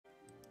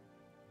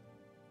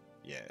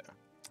Yeah.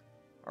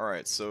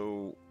 Alright,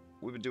 so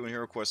we've been doing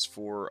HeroQuest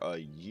for a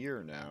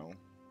year now,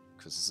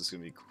 because this is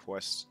going to be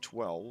Quest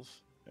 12,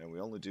 and we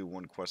only do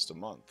one quest a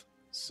month,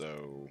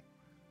 so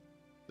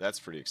that's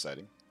pretty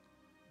exciting.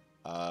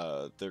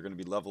 They're going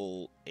to be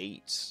level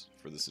 8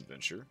 for this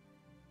adventure,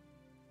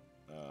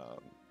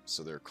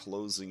 so they're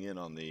closing in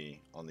on the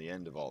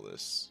end of all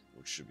this,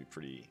 which should be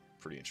pretty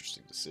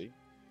interesting to see.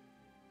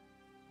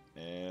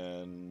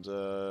 And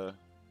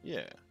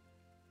yeah,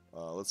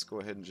 let's go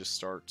ahead and just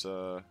start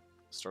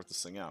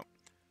this thing out.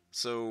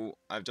 So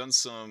I've done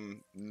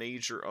some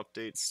major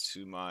updates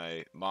to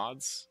my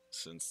mods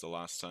since the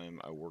last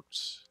time I worked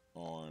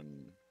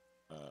on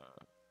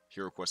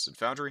HeroQuest and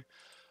Foundry.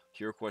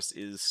 HeroQuest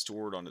is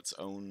stored on its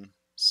own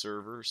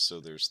server,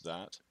 so there's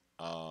that.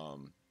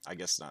 I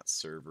guess not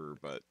server,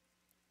 but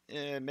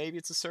maybe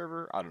it's a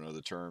server. I don't know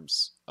the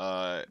terms.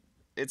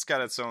 It's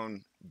got its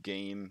own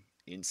game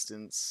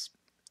instance,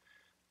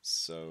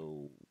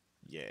 so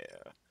yeah.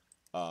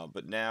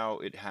 But now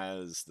it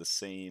has the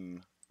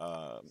same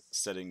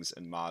settings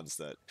and mods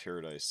that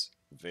Paradise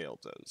Veil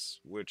does,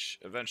 which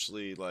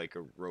eventually, like,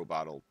 a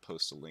robot will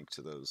post a link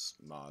to those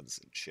mods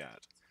in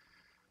chat.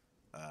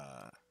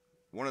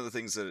 One of the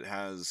things that it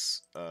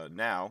has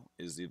now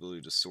is the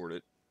ability to sort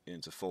it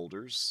into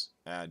folders,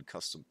 add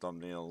custom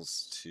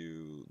thumbnails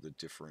to the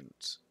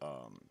different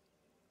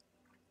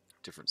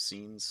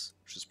scenes,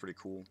 which is pretty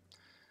cool.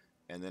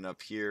 And then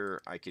up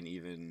here, I can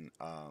even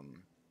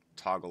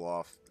toggle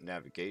off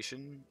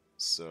navigation,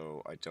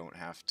 so I don't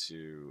have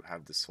to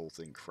have this whole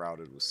thing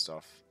crowded with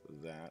stuff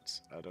that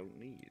I don't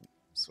need.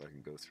 So I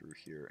can go through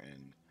here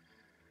and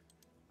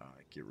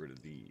get rid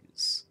of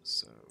these.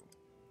 So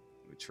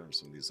let me turn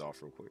some of these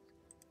off real quick.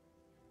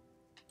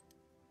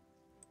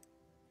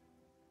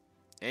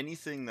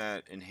 Anything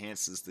that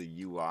enhances the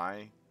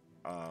UI,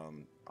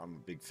 I'm a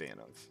big fan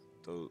of.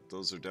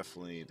 Those are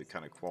definitely the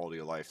kind of quality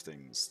of life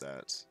things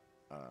that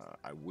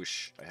I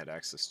wish I had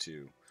access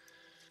to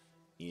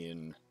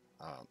in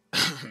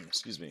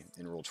excuse me,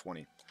 in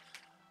Roll20.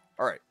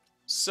 All right,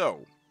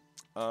 so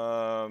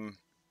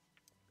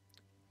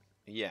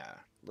yeah,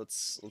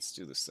 let's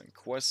do this thing.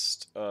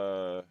 Quest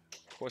 12.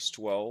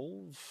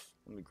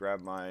 Let me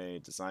grab my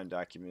design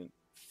document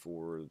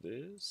for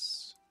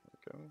this. There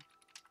we go.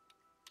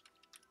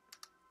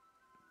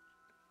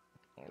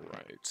 All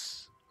right.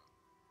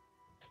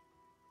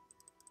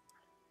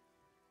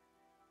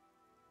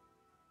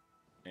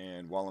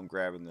 And while I'm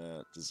grabbing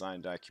the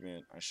design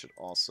document, I should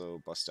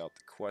also bust out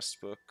the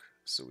quest book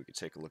so we could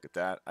take a look at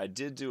that. I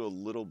did do a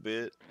little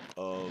bit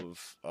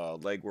of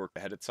legwork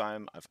ahead of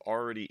time. I've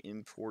already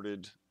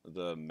imported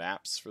the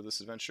maps for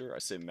this adventure. I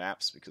say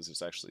maps because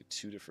there's actually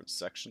 2 different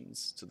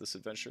sections to this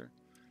adventure,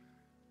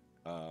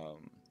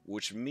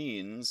 which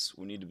means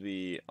we need to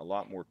be a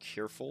lot more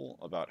careful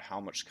about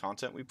how much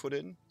content we put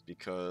in,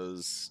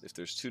 because if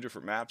there's 2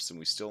 different maps and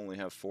we still only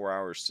have 4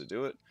 hours to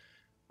do it,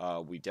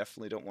 we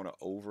definitely don't want to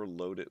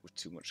overload it with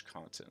too much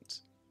content.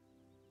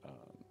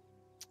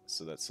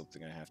 So that's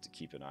something I have to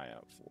keep an eye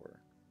out for.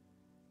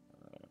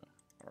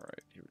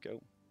 Alright, here we go.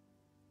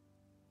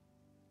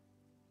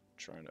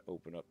 Trying to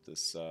open up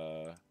this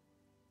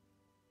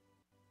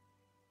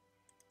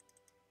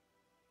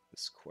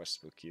this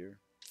quest book here.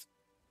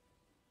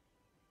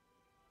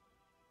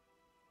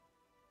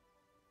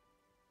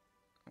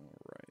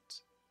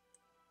 Alright.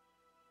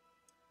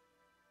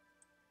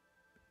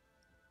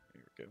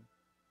 Here we go.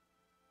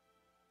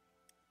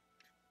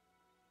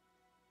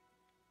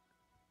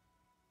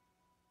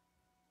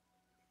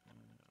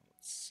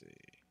 Let's see.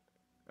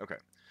 Okay,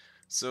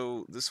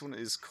 so this one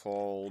is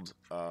called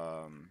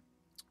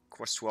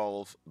Quest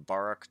 12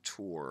 Barak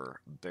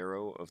Tor,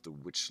 Barrow of the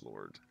Witch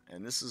Lord.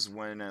 And this is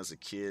when, as a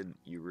kid,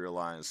 you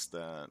realize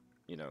that,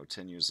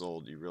 10 years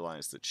old, you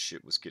realize that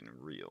shit was getting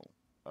real.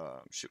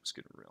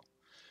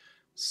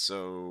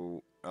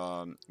 So,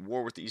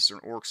 war with the Eastern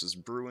Orcs is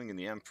brewing, and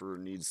the Emperor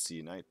needs to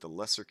unite the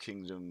lesser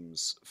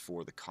kingdoms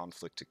for the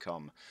conflict to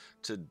come.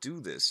 To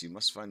do this, you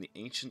must find the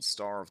ancient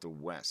Star of the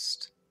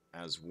West,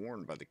 as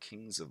warned by the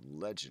kings of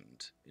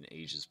legend in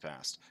ages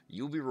past.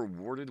 You'll be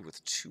rewarded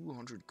with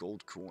 200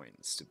 gold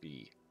coins to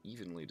be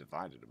evenly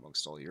divided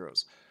amongst all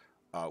heroes.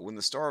 When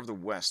the Star of the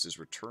West is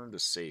returned to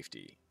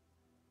safety,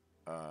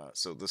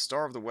 so the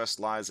Star of the West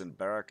lies in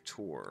Barak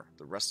Tor,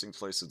 the resting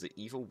place of the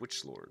evil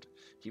Witch Lord.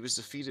 He was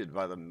defeated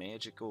by the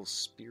magical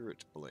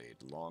Spirit Blade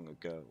long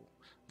ago.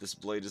 This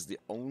blade is the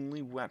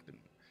only weapon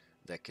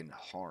that can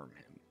harm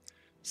him.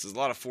 So there's a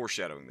lot of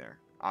foreshadowing there,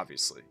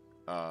 obviously.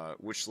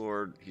 Witch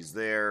Lord, he's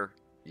there.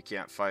 You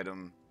can't fight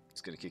him.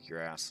 He's gonna kick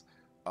your ass.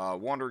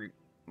 Wandering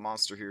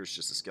monster here is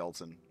just a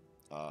skeleton.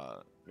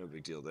 No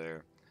big deal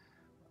there.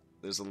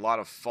 There's a lot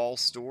of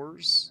false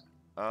doors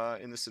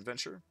in this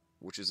adventure,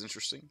 which is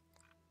interesting.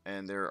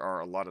 And there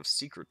are a lot of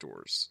secret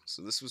doors.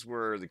 So this was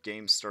where the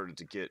game started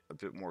to get a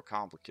bit more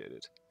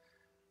complicated.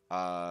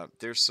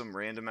 There's some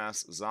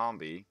random-ass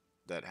zombie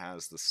that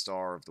has the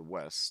Star of the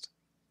West.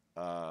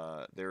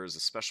 There is a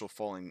special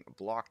falling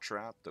block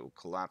trap that will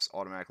collapse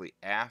automatically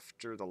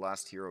after the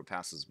last hero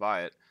passes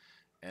by it,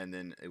 and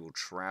then it will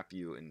trap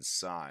you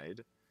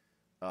inside.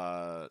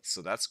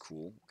 So that's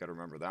cool. Got to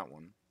remember that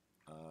one.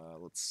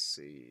 Let's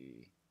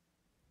see.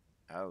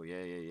 Oh,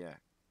 yeah, yeah, yeah.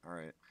 All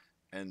right.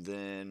 And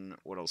then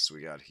what else do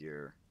we got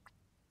here?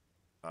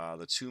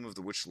 The Tomb of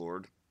the Witch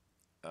Lord.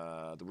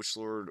 The Witch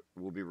Lord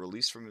will be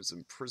released from his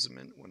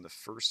imprisonment when the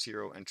first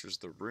hero enters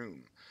the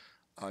room.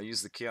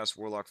 Use the Chaos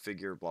Warlock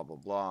figure, blah,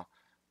 blah,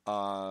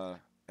 blah.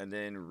 And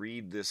then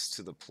read this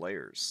to the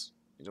players.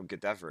 You don't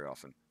get that very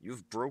often.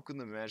 You've broken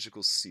the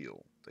magical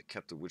seal that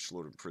kept the Witch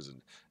Lord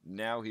imprisoned.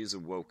 Now he is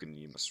awoken,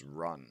 you must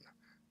run.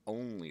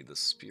 Only the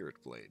Spirit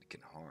Blade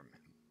can harm him.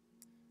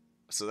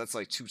 So that's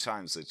like 2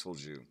 times they told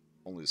you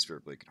only the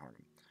Spirit Blade can harm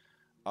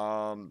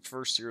him.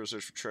 First hero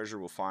search for treasure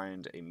will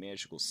find a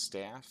magical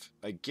staff.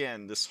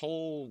 Again, this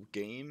whole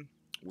game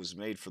was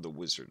made for the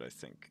wizard, I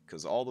think,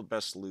 because all the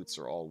best loots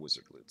are all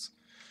wizard loots.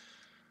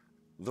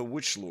 The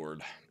Witch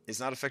Lord is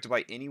not affected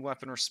by any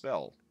weapon or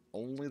spell.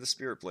 Only the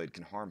Spirit Blade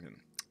can harm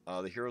him.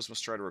 The heroes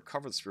must try to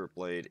recover the Spirit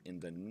Blade in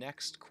the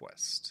next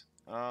quest.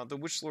 The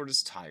Witch Lord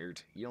is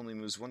tired. He only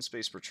moves 1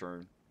 space per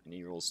turn, and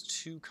he rolls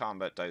 2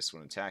 combat dice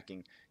when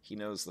attacking. He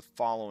knows the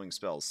following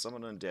spells: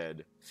 Summon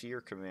Undead, Fear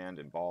Command,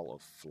 and Ball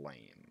of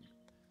Flame.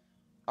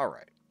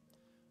 Alright.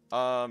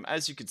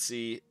 As you can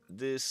see,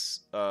 this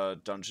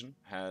dungeon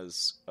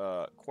has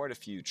quite a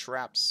few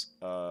traps,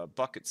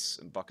 buckets,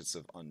 and buckets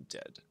of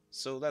undead.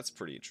 So that's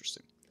pretty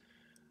interesting.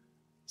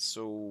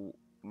 So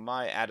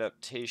my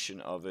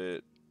adaptation of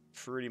it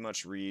pretty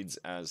much reads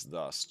as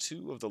thus.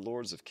 2 of the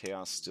Lords of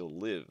Chaos still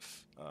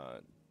live.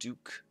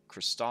 Duke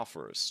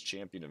Christophorus,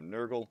 champion of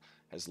Nurgle,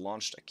 has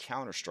launched a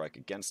counterstrike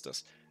against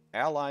us.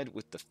 Allied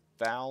with the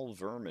foul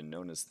vermin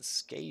known as the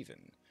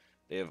Skaven,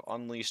 they have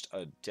unleashed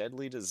a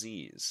deadly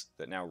disease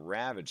that now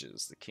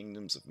ravages the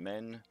kingdoms of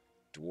men,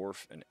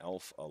 dwarf, and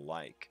elf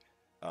alike.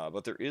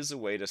 But there is a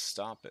way to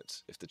stop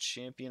it. If the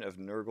champion of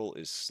Nurgle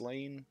is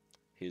slain,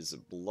 his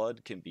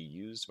blood can be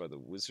used by the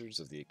wizards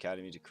of the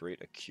Academy to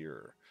create a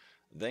cure.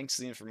 Thanks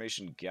to the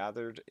information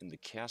gathered in the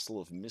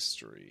Castle of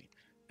Mystery,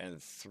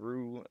 and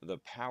through the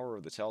power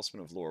of the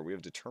Talisman of Lore, we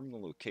have determined the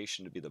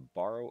location to be the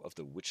Barrow of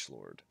the Witch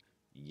Lord.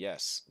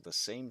 Yes, the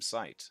same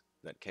site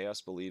that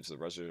Chaos believes the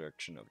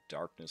resurrection of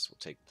darkness will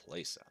take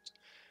place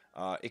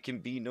at. It can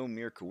be no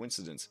mere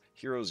coincidence.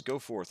 Heroes, go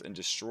forth and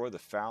destroy the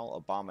foul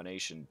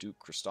abomination, Duke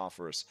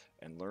Christophorus,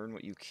 and learn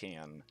what you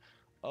can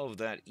of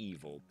that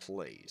evil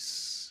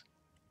place.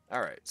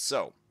 Alright,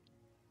 so,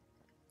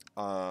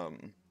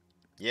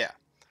 yeah.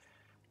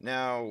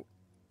 Now,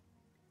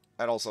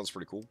 that all sounds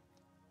pretty cool.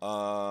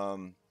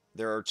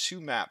 There are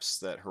 2 maps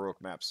that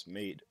Heroic Maps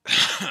made,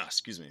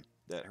 excuse me,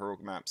 that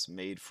Heroic Maps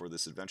made for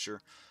this adventure.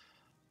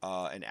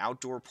 An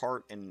outdoor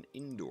part and an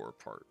indoor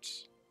part.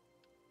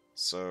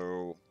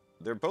 So,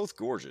 they're both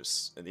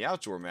gorgeous, and the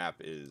outdoor map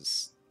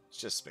is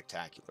just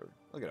spectacular.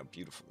 Look at how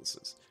beautiful this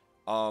is.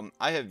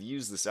 I have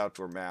used this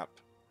outdoor map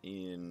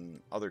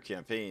in other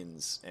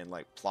campaigns and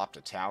like plopped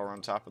a tower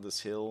on top of this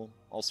hill,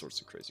 all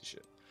sorts of crazy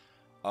shit.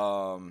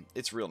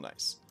 It's real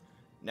nice.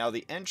 Now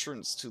the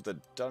entrance to the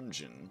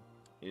dungeon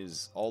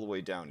is all the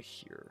way down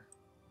here.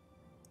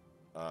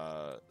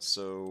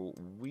 So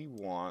we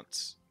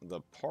want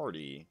the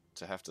party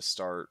to have to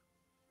start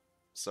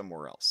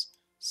somewhere else.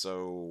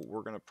 So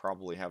we're going to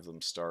probably have them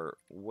start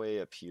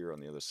way up here on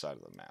the other side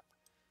of the map.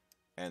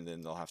 And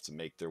then they'll have to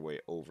make their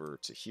way over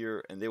to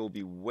here, and they will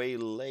be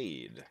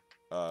waylaid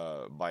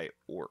by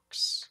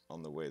orcs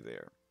on the way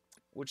there,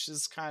 which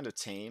is kind of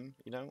tame,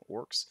 you know,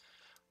 orcs.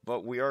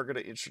 But we are going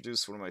to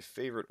introduce one of my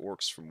favorite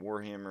orcs from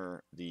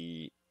Warhammer,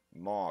 the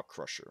Maw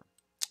Crusher.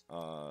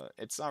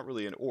 It's not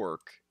really an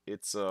orc;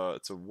 it's a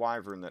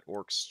wyvern that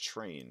orcs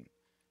train,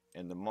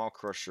 and the Maw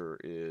Crusher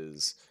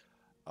is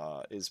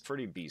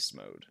pretty beast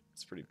mode.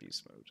 It's pretty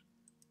beast mode.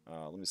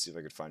 Let me see if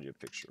I could find you a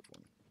picture of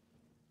one.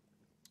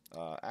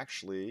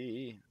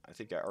 Actually, I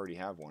think I already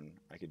have one.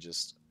 I could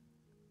just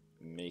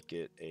make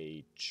it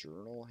a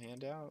journal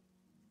handout.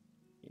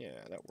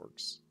 Yeah, that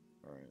works.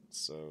 Alright,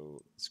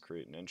 so let's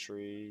create an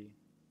entry.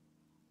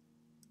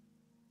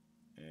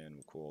 And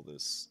we'll call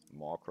this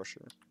Maw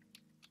Crusher.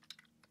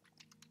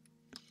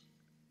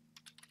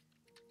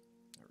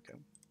 There we go.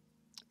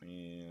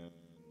 And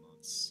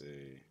let's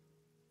see.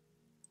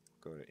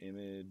 Go to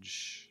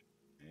image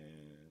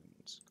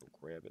and go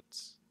grab it.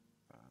 Let's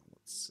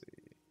see.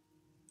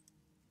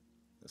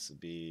 This would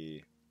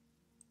be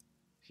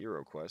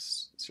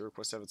HeroQuest. Does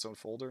HeroQuest have its own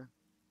folder?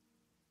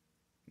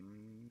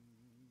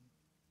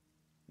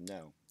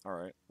 No.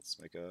 Alright, let's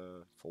make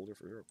a folder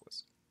for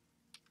HeroQuest.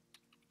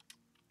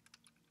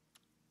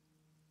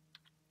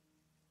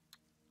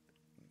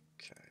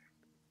 Okay.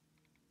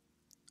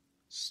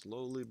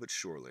 Slowly but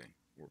surely,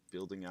 we're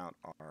building out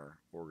our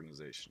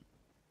organization.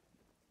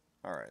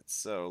 Alright,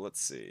 so let's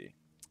see.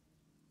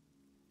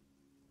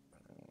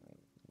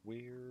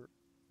 Where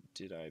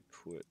did I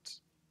put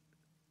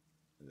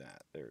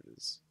that? There it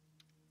is.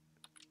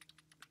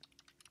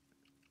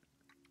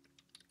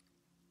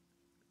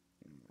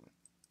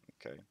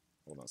 Okay,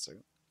 hold on a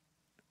second.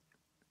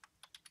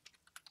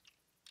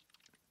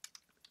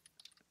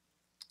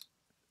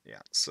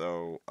 Yeah,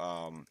 so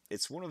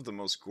it's one of the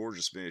most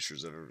gorgeous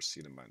miniatures I've ever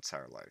seen in my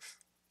entire life.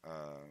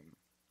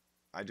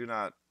 I do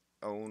not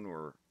own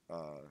or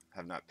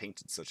have not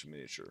painted such a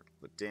miniature,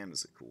 but damn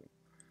is it cool.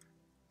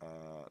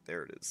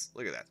 There it is.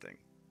 Look at that thing.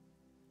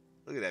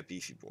 Look at that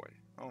beefy boy.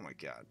 Oh my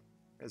god.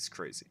 That's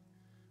crazy.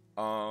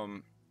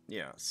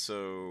 Yeah,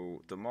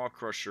 so the Maw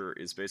Crusher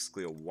is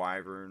basically a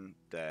wyvern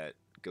that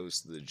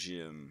goes to the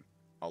gym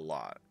a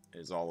lot.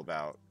 It's all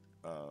about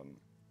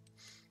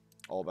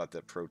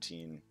that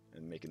protein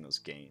and making those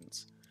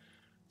gains.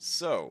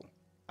 So,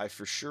 I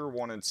for sure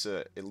wanted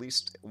to, at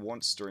least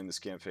once during this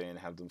campaign,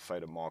 have them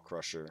fight a Maw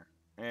Crusher,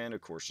 and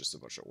of course just a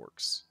bunch of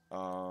orcs.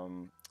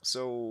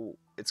 So,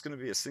 it's going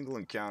to be a single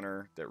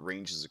encounter that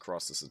ranges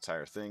across this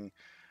entire thing.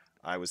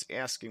 I was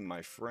asking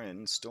my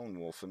friend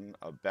Stonewolfen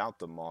about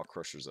the Maw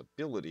Crusher's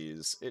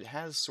abilities. It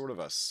has sort of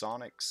a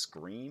sonic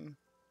scream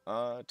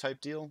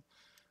type deal,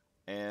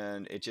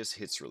 and it just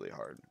hits really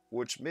hard,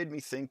 which made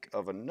me think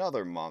of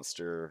another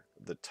monster,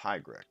 the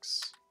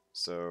Tigrex.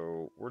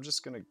 So we're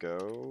just going to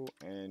go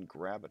and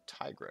grab a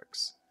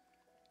Tigrex.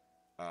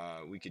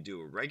 We could do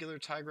a regular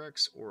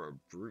Tigrex or a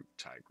Brute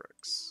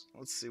Tigrex.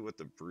 Let's see what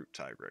the Brute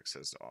Tigrex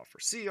has to offer.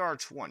 CR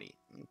 20.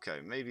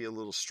 Okay, maybe a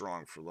little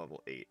strong for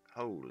level 8.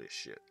 Holy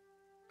shit.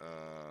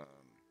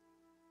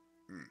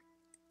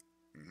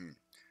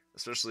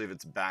 Especially if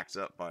it's backed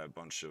up by a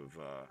bunch of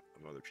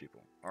other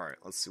people. Alright,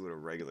 let's see what a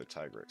regular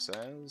Tigrex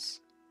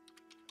has.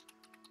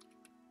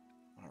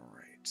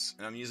 Alright,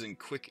 and I'm using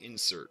Quick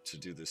Insert to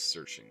do this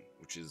searching,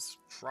 which is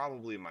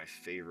probably my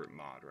favorite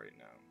mod right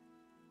now.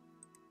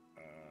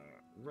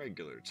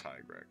 Regular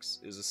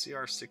Tigrex is a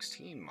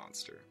CR16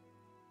 monster.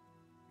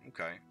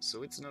 Okay,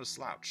 so it's no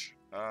slouch.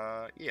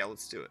 Yeah,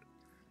 let's do it.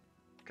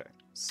 Okay,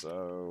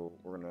 so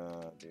we're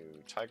gonna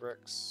do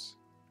Tigrex,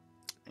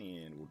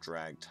 and we'll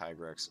drag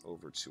Tigrex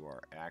over to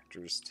our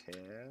Actors tab.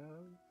 There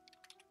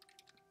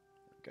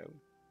we go.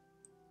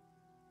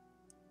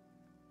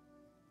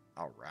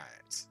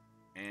 Alright,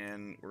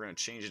 and we're gonna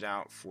change it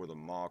out for the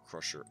Maw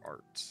Crusher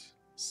art.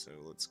 So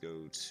let's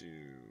go to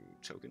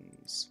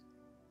Tokens.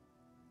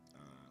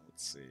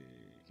 Let's see,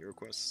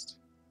 HeroQuest.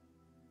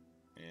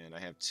 And I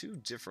have two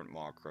different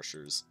Maw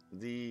Crushers.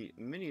 The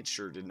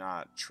miniature did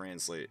not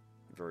translate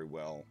very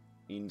well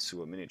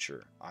into a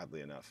miniature,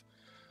 oddly enough.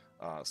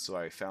 So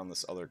I found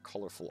this other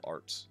colorful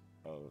art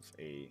of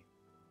a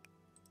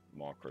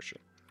Maw Crusher.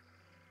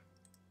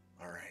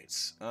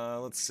 Alright,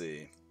 let's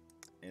see.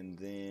 And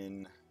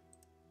then,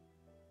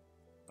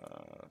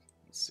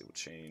 let's see, we'll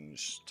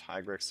change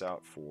Tigrex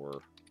out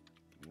for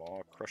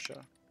Maw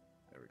Crusher.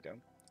 There we go.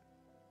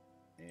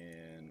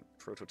 And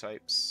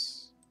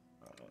prototypes,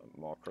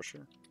 Maw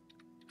Crusher.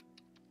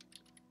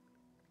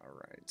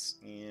 Alright,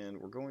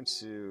 and we're going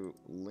to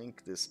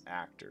link this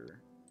actor.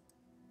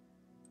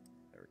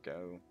 There we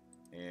go.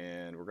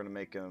 And we're going to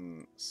make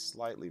him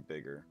slightly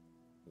bigger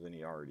than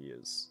he already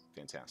is.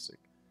 Fantastic.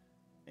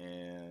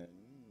 And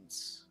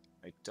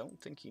I don't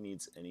think he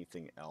needs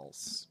anything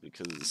else,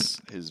 because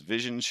his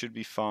vision should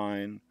be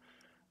fine.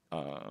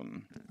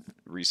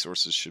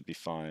 Resources should be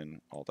fine,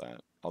 all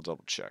that. I'll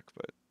double check,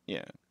 but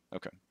yeah.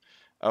 Okay.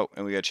 Oh,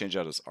 and we gotta change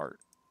out his art.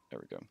 There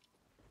we go.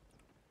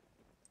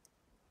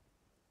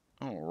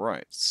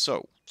 Alright,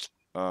 so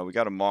we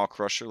got a Maw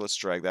Crusher. Let's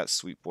drag that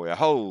sweet boy out.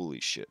 Holy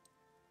shit.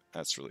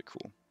 That's really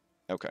cool.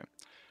 Okay.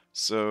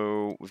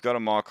 So we've got a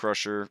Maw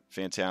Crusher.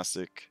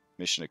 Fantastic.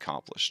 Mission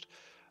accomplished.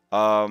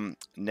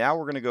 Now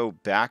we're gonna go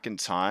back in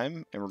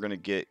time and we're gonna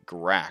get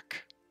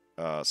Grak.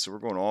 So we're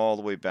going all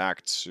the way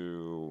back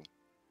to,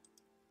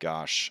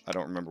 gosh, I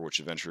don't remember which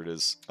adventure it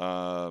is.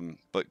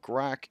 But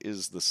Grak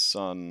is the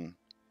son.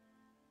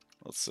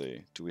 Let's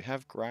see. Do we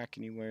have Grak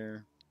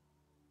anywhere?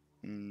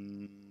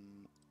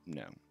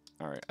 No.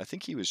 Alright, I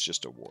think he was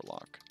just a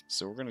warlock.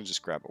 So we're going to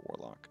just grab a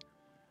warlock.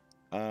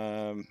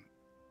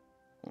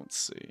 Let's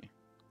see.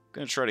 I'm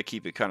going to try to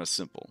keep it kind of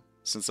simple.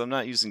 Since I'm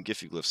not using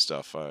Glyph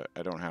stuff, I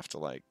don't have to,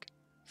 like,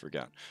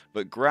 forget.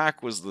 But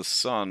Grak was the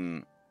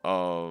son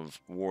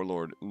of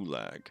Warlord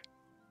Ulag,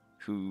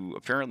 who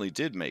apparently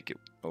did make it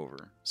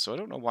over. So I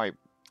don't know why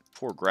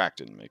poor Grak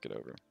didn't make it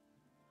over.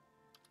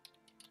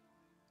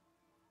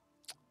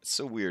 It's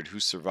so weird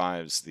who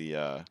survives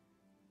the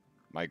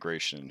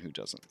migration and who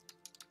doesn't.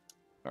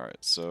 Alright,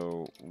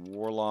 so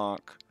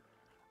Warlock.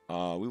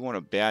 We want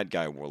a bad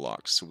guy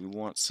Warlock, so we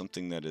want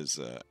something that is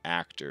an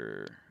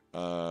actor.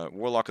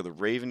 Warlock of the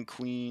Raven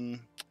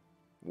Queen.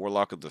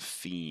 Warlock of the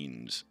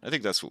Fiend. I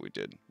think that's what we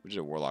did. We did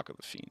a Warlock of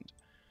the Fiend.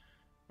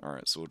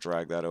 Alright, so we'll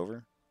drag that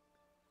over.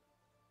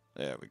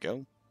 There we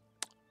go.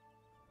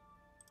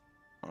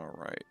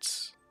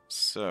 Alright,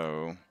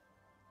 so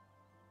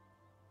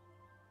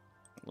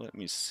let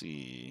me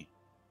see.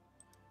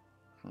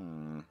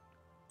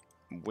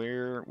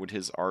 Where would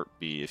his art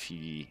be if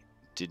he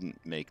didn't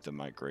make the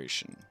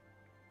migration?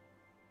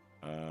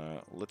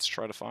 Let's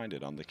try to find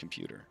it on the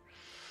computer.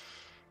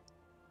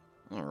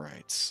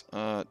 Alright.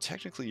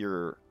 Technically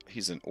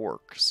he's an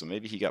orc, so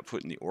maybe he got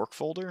put in the orc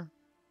folder?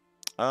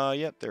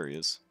 Yep, there he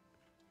is.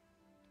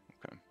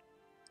 Okay.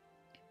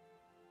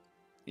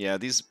 Yeah,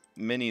 these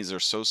minis are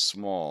so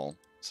small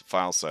so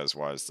file size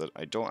wise, that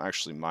I don't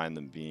actually mind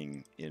them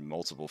being in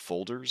multiple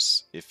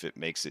folders if it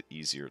makes it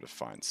easier to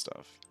find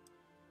stuff.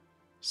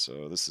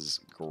 So this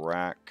is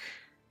Grak,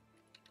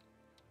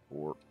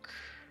 Orc,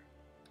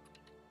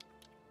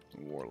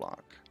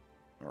 Warlock.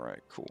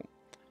 Alright, cool.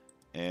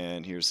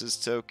 And here's his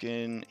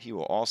token. He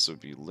will also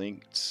be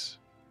linked.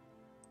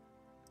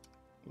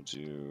 We'll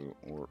do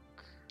Orc,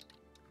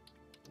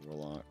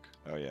 Warlock.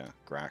 Oh yeah,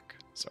 Grak,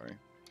 sorry.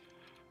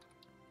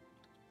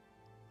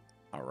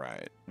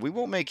 Alright. We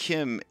won't make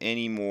him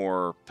any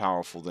more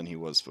powerful than he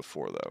was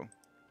before, though.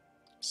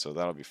 So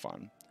that'll be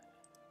fun.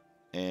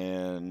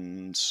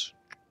 And...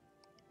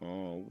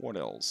 oh, what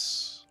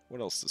else? What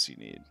else does he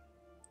need?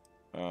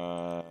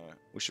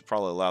 We should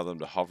probably allow them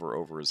to hover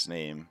over his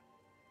name.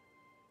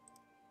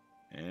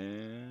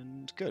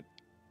 And good.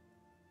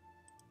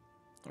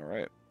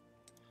 Alright.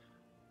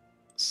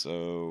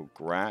 So,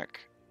 Grak,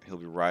 he'll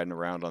be riding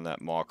around on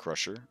that Maw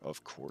Crusher,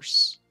 of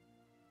course.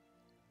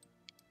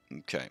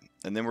 Okay,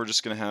 and then we're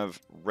just going to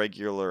have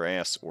regular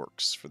ass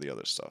orcs for the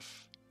other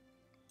stuff.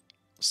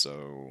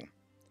 So,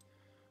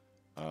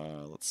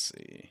 let's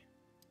see.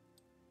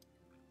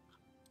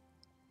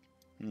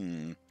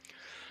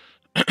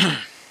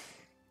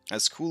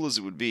 As cool as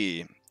it would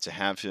be to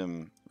have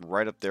him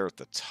right up there at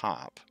the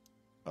top,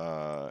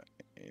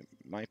 it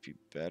might be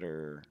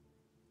better.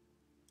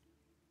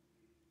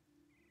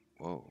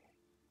 Whoa.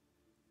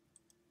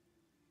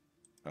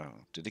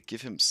 Oh, did it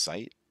give him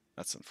sight?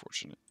 That's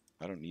unfortunate.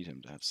 I don't need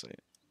him to have sight.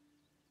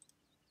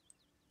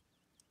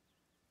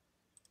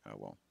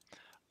 Oh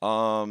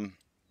well.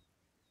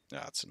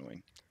 That's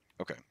annoying.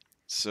 Okay.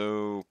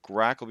 So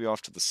Grak will be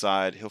off to the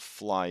side. He'll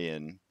fly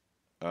in.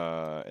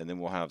 And then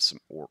we'll have some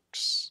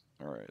orcs.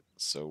 Alright.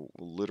 So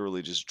we'll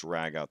literally just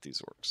drag out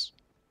these orcs.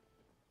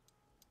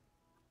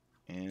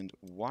 And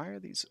why are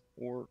these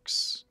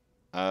orcs?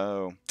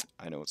 Oh,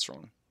 I know what's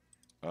wrong.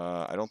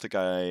 I don't think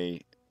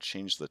I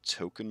changed the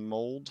token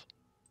mold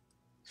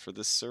for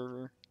this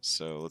server.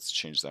 So let's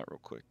change that real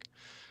quick.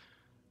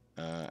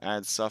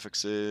 Add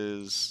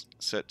suffixes,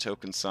 set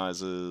token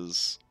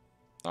sizes.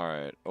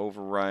 Alright,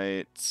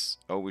 overwrite,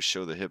 always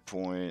show the hit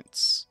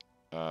points.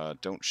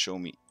 Don't show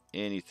me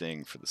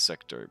anything for the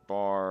secondary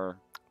bar.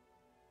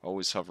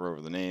 Always hover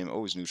over the name,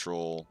 always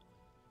neutral.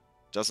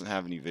 Doesn't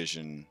have any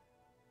vision.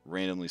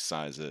 Randomly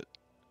size it.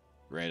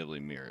 Randomly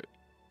mirror it.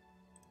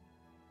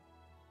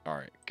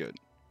 Alright, good.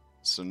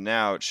 So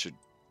now it should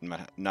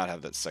not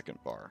have that second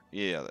bar.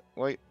 Yeah,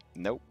 wait,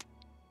 nope.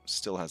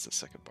 Still has the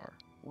second bar.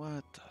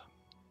 What the...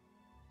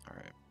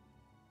 Alright.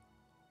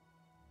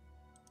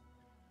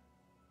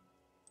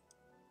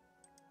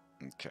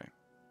 Okay.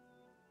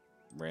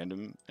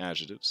 Random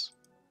adjectives.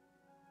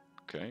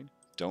 Okay.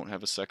 Don't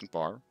have a second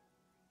bar.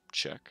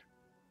 Check.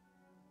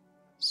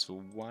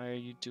 So why are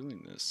you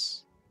doing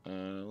this?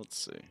 Let's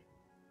see.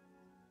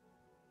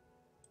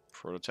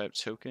 Prototype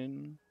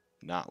token.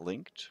 Not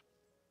linked.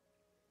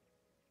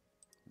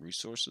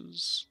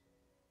 Resources.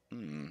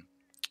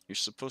 You're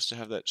supposed to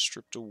have that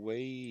stripped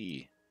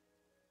away.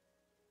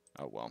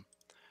 Oh well.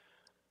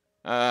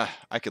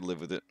 I could live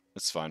with it.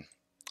 It's fine.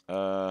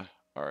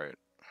 Alright.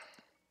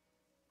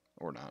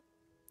 Or not.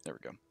 There we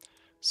go.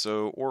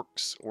 So,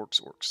 orcs,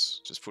 orcs,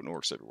 orcs. Just putting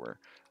orcs everywhere.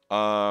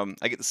 I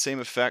get the same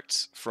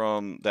effect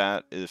from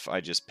that if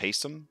I just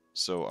paste them.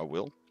 So I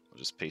will. I'll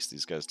just paste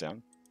these guys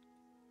down.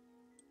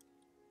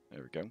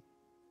 There we go.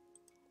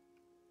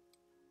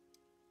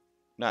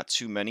 Not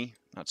too many.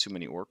 Not too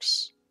many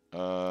orcs.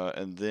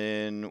 And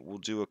then we'll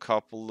do a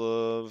couple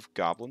of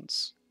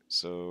goblins.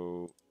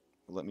 So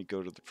let me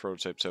go to the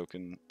prototype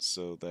token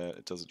so that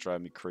it doesn't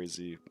drive me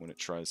crazy when it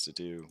tries to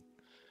do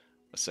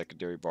a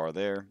secondary bar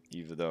there,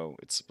 even though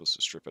it's supposed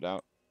to strip it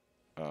out.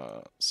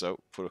 So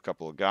put a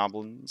couple of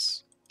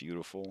goblins.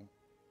 Beautiful.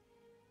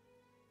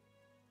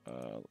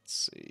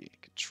 Let's see.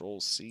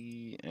 Control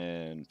C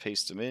and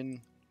paste them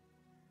in.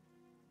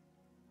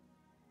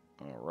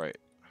 Alright.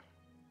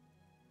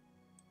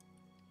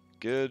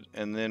 Good,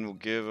 and then we'll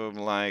give them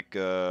like,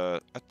 I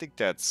think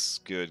that's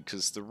good,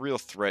 because the real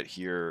threat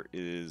here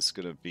is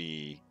going to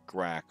be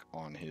Grak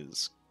on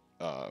his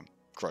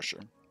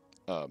Crusher,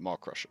 Maw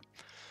Crusher.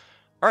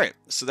 Alright,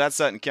 so that's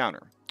that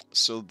encounter.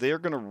 So they're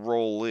going to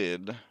roll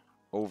in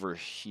over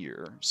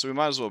here, so we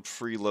might as well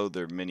preload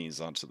their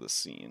minis onto the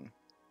scene.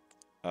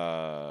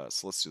 So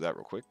let's do that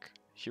real quick.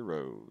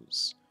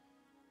 Heroes,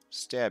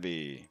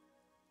 Stabby,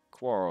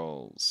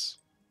 Quarrels,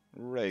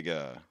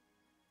 Rega,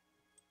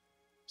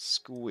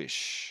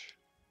 Squish,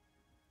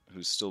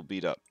 who's still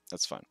beat up.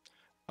 That's fine.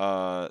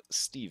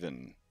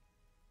 Steven,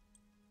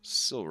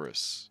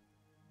 Silrus,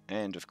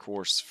 and of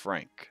course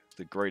Frank,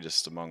 the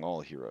greatest among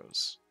all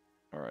heroes.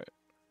 Alright.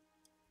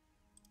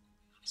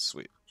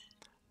 Sweet.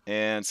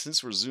 And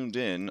since we're zoomed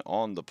in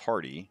on the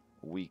party,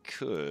 we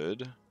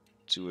could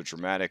do a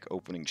dramatic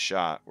opening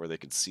shot where they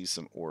could see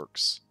some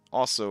orcs.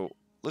 Also,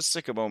 let's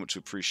take a moment to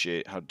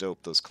appreciate how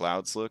dope those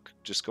clouds look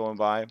just going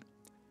by.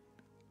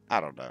 I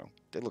don't know.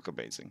 They look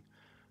amazing.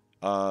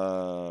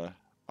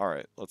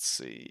 Alright, let's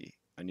see.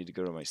 I need to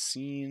go to my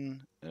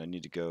scene, and I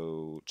need to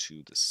go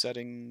to the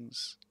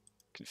settings.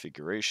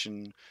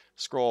 configuration,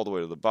 scroll all the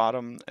way to the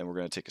bottom, and we're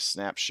going to take a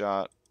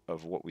snapshot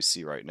of what we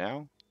see right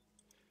now.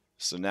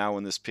 So now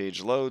when this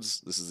page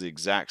loads, this is the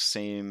exact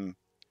same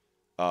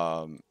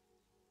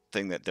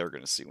thing that they're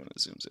going to see when it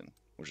zooms in,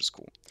 which is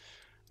cool.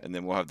 And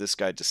then we'll have this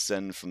guy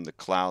descend from the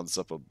clouds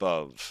up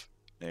above,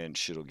 and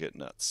shit'll get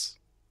nuts.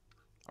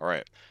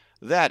 Alright,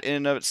 that in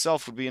and of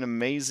itself would be an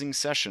amazing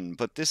session,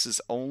 but this is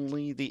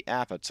only the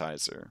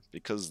appetizer,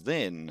 because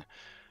then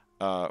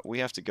we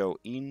have to go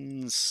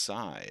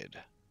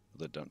inside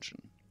the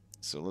dungeon.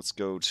 So let's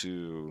go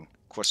to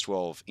Quest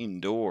 12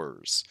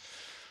 Indoors.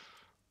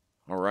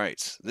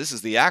 Alright, this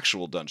is the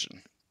actual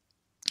dungeon.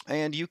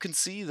 And you can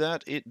see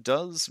that it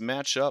does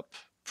match up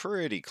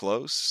pretty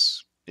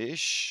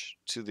close-ish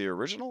to the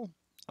original.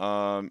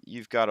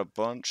 You've got a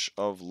bunch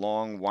of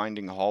long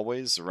winding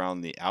hallways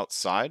around the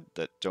outside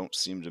that don't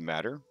seem to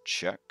matter.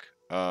 Check.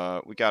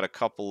 We got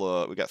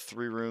we got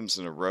 3 rooms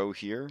in a row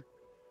here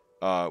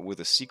with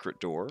a secret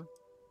door.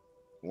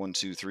 1,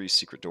 2, 3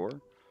 secret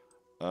door.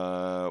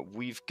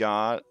 We've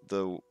got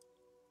the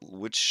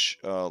Witch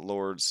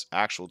Lord's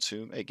actual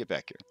tomb. Hey, get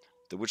back here.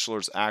 The Witch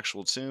Lord's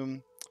actual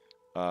tomb.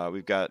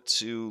 We've got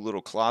 2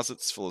 little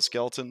closets full of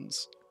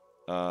skeletons.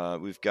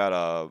 We've got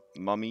a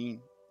mummy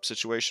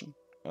situation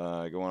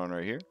going on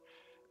right here.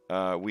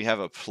 We have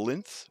a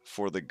plinth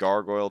for the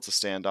gargoyle to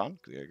stand on.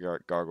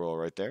 Gargoyle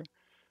right there.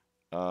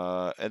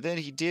 And then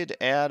he did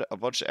add a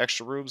bunch of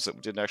extra rooms that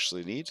we didn't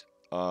actually need.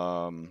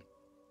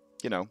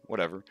 You know,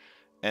 whatever.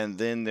 And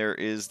then there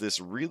is this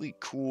really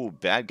cool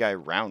bad guy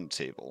round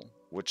table,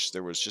 which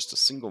there was just a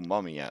single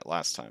mummy at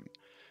last time.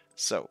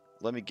 So,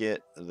 let me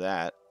get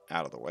that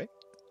out of the way.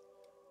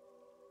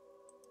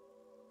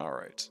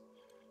 Alright.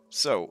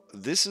 So,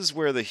 this is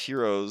where the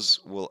heroes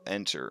will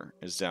enter,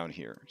 is down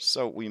here.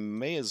 So, we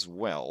may as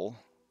well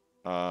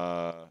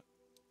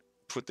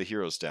put the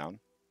heroes down.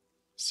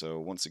 So,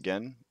 once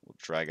again, we'll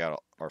drag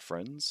out our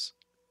friends.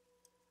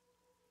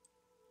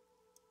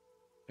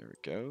 There we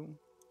go.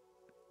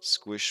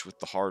 Squish with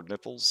the hard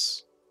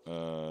nipples.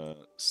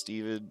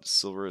 Steven,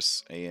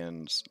 Silverus,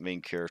 and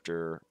main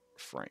character,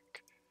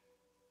 Frank.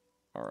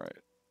 Alright.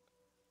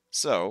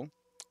 So,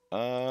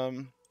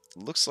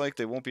 looks like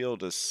they won't be able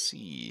to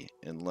see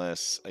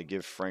unless I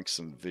give Frank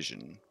some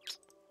vision.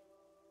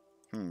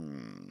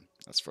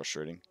 That's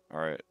frustrating.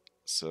 Alright,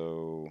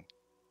 so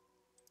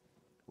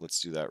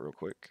let's do that real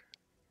quick.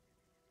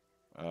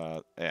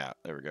 Yeah,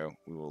 there we go.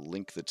 We will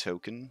link the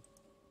token,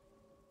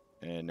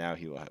 and now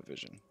he will have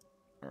vision.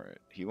 Alright,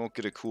 he won't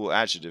get a cool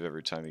adjective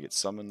every time he gets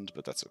summoned,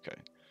 but that's okay.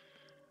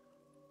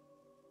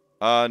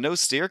 No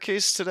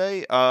staircase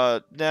today?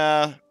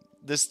 Nah.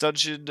 This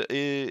dungeon,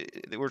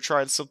 we're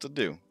trying something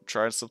new.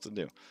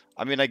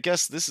 I mean, I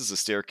guess this is a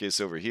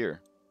staircase over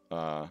here.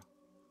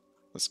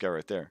 This guy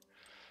right there.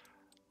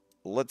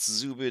 Let's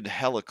zoom in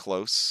hella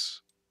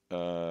close,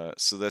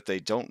 so that they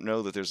don't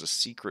know that there's a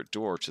secret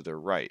door to their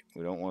right.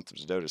 We don't want them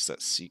to notice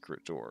that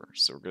secret door.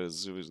 So we're going to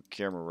zoom in the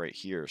camera right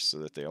here so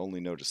that they only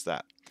notice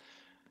that.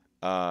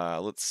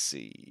 Let's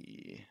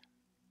see.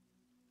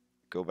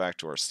 Go back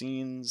to our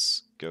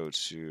scenes. Go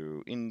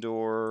to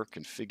indoor,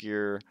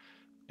 configure.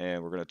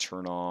 And we're going to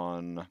turn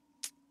on,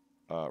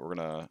 we're going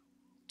to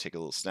take a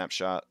little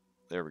snapshot.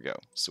 There we go.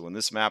 So when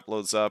this map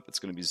loads up, it's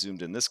going to be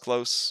zoomed in this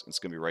close. It's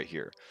going to be right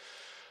here.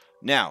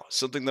 Now,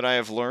 something that I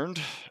have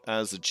learned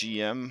as a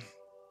GM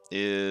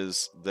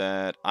is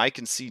that I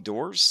can see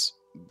doors,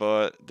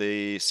 but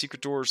the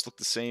secret doors look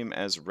the same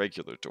as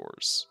regular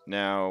doors.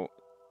 Now,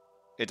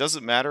 it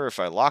doesn't matter if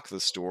I lock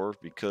this door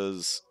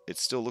because it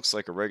still looks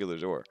like a regular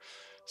door.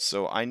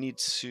 So I need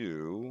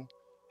to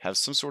have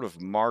some sort of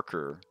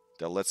marker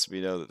that lets me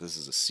know that this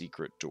is a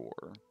secret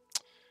door.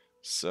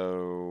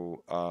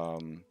 So,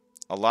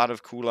 a lot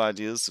of cool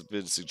ideas have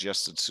been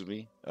suggested to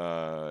me,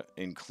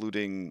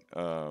 including,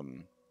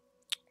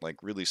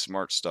 like, really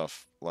smart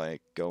stuff,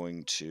 like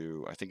going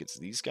to, I think it's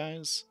these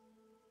guys,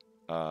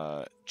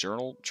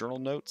 journal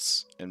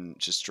notes, and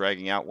just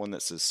dragging out one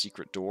that says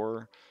secret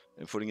door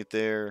and putting it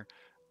there.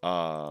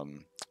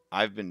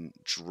 I've been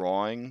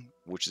drawing,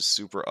 which is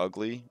super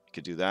ugly. You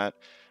could do that.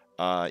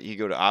 You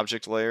go to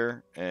object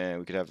layer, and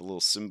we could have a little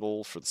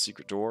symbol for the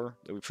secret door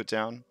that we put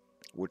down,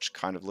 which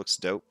kind of looks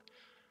dope.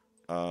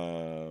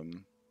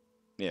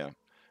 Yeah,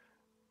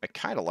 I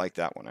kind of like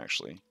that one,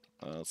 actually.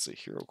 Let's see,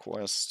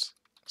 HeroQuest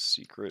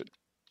secret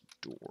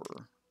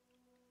door.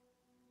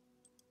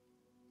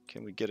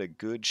 Can we get a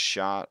good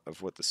shot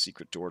of what the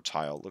secret door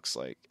tile looks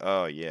like?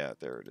 Oh, yeah,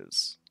 there it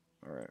is.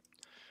 All right.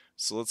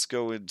 So let's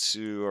go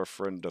into our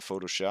friend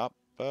Photoshop.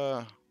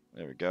 There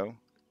we go.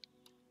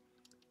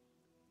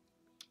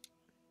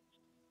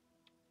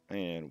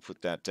 And we'll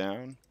put that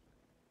down.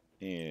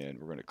 And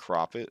we're going to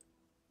crop it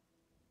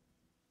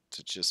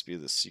to just be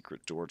the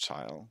secret door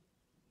tile.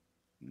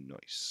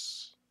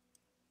 Nice.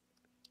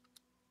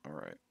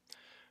 Alright.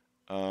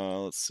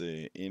 Let's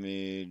see.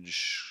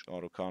 Image,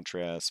 auto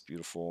contrast,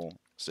 beautiful.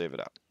 Save it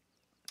out.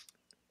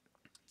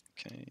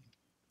 Okay.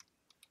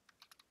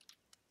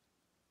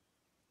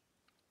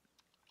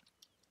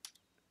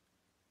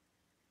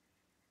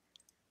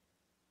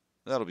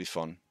 That'll be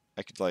fun.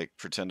 I could, like,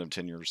 pretend I'm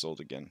 10 years old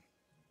again.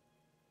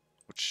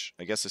 Which,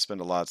 I guess I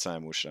spend a lot of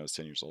time wishing I was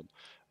 10 years old.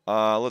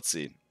 Let's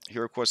see.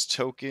 HeroQuest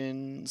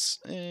tokens.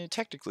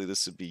 Technically,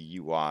 this would be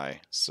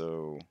UI.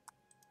 So,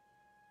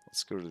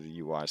 let's go to the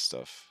UI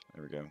stuff.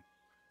 There we go.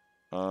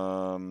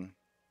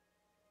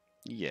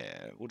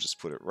 Yeah, we'll just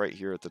put it right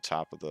here at the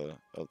top of the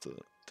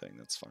thing.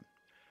 That's fine.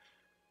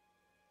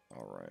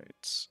 All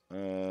right.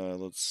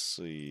 Let's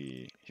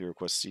see.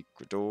 HeroQuest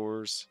secret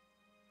doors.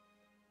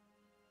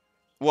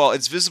 Well,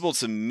 it's visible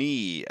to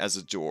me as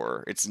a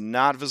door. It's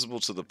not visible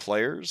to the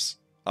players.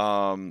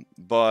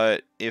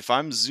 But if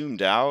I'm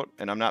zoomed out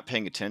and I'm not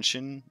paying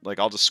attention, like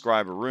I'll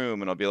describe a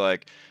room and I'll be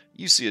like,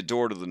 you see a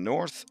door to the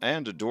north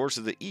and a door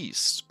to the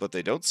east, but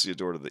they don't see a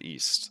door to the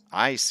east.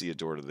 I see a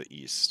door to the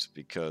east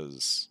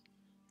because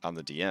I'm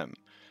the DM.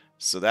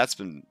 So that's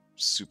been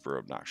super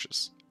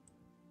obnoxious.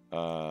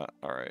 All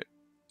right.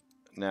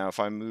 Now, if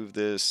I move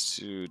this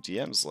to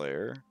DM's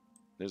layer,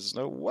 there's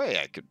no way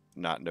I could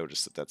not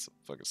notice that that's a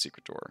fucking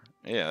secret door.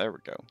 Yeah, there we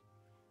go.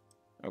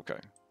 Okay.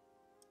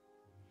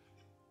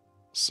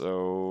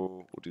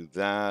 So we'll do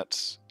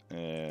that,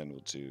 and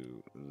we'll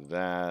do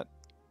that.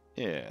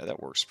 Yeah,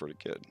 that works pretty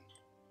good.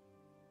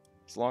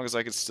 As long as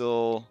I can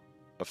still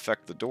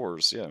affect the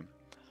doors, yeah.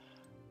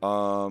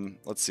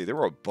 Let's see. There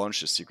were a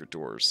bunch of secret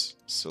doors.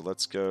 So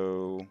let's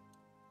go.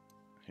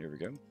 Here we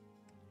go.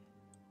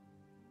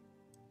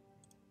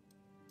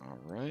 All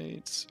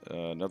right.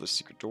 Another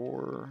secret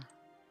door.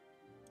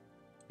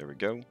 There we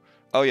go.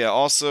 Oh yeah.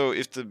 Also,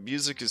 if the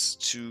music is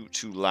too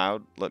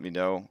loud, let me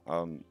know.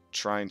 I'm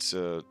trying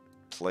to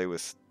play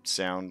with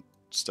sound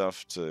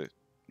stuff to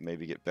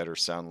maybe get better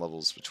sound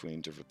levels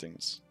between different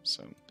things.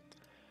 So,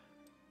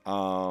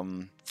 all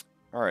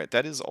right.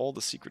 That is all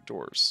the secret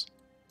doors.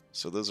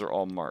 So those are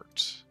all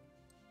marked.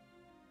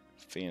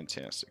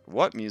 Fantastic.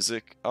 What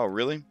music? Oh,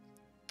 really?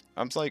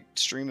 I'm like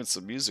streaming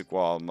some music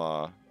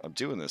while I'm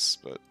doing this,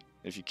 but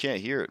if you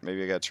can't hear it,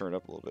 maybe I gotta turn it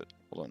up a little bit.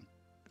 Hold on.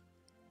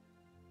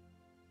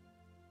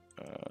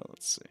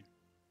 Let's see.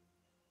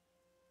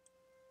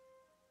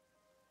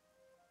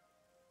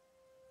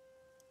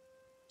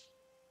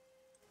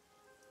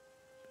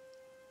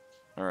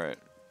 All right.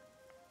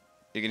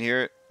 You can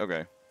hear it?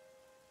 Okay.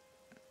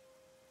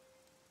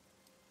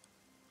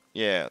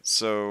 Yeah,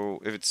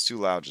 so if it's too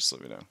loud, just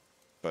let me know.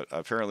 But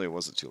apparently it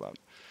wasn't too loud.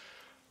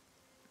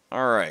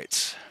 All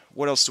right.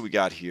 What else do we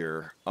got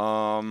here?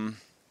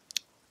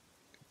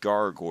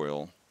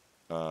 Gargoyle.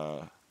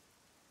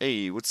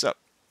 Hey, what's up?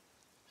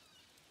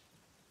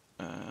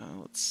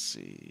 Let's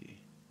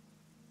see.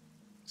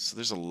 So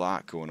there's a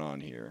lot going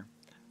on here.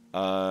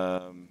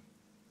 I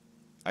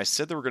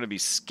said there were going to be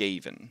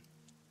skaven.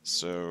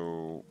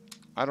 So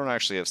I don't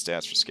actually have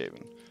stats for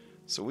skaven.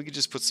 So we could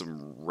just put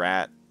some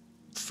rat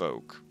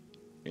folk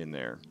in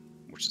there,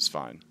 which is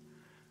fine.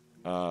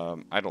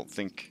 I don't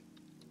think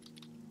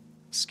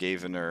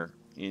skaven are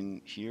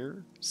in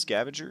here.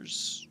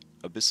 Scavengers?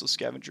 Abyssal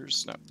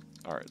scavengers? No.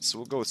 Alright, so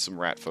we'll go with some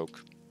rat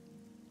folk.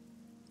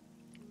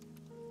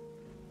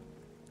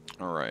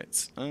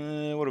 Alright.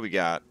 What do we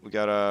got? We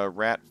got a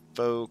rat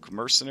folk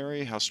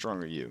mercenary. How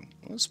strong are you?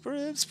 Well, it's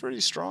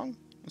pretty strong.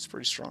 It's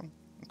pretty strong.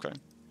 Okay.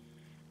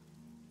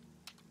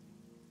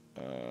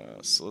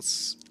 So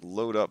let's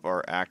load up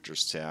our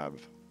actors tab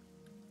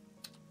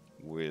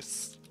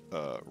with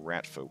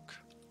rat folk,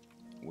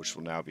 which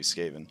will now be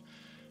skaven.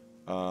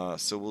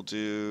 So we'll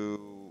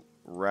do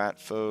rat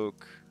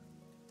folk.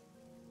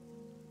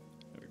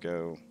 There we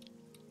go.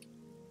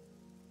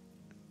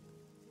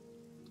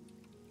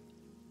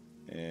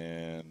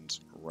 And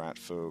rat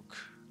folk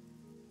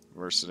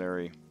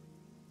mercenary.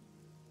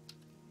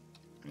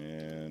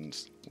 And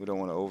we don't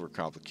want to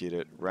overcomplicate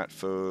it. Rat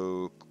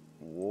folk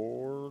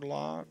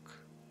warlock.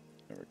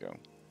 There we go.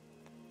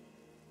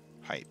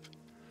 Hype.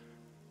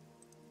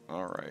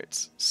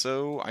 Alright.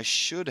 So I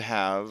should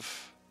have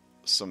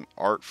some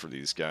art for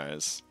these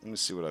guys. Let me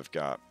see what I've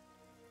got.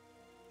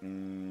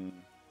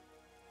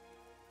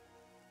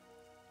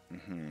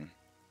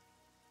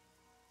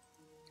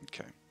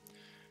 Okay.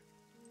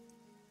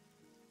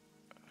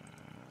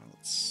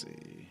 Let's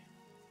see.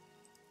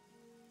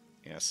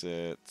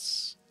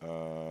 Assets.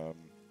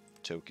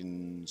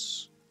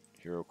 Tokens.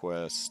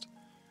 HeroQuest.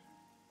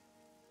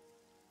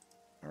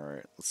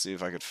 Alright, let's see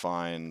if I could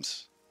find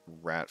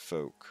rat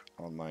folk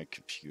on my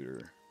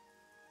computer.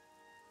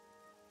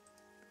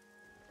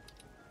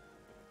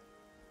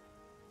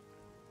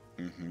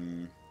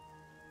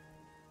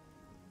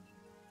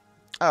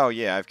 Oh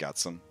yeah, I've got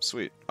some.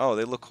 Sweet. Oh,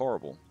 they look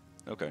horrible.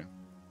 Okay.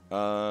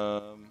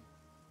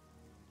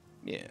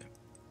 Yeah.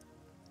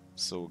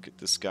 So we'll get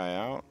this guy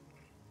out.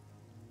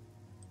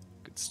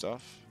 Good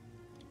stuff.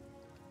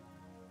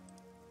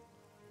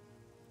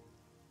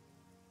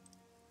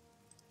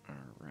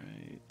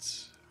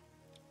 Alright.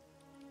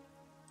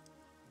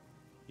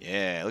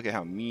 Yeah, look at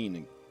how mean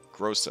and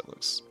gross that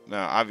looks.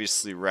 Now,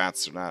 obviously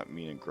rats are not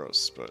mean and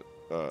gross, but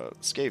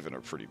skaven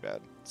are pretty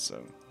bad,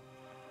 so...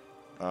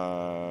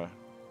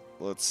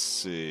 let's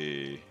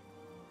see...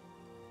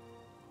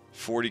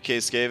 40k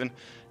skaven?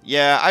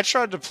 Yeah, I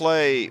tried to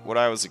play when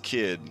I was a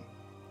kid,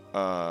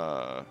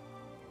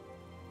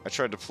 I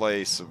tried to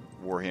play some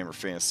Warhammer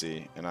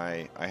Fantasy, and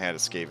I had a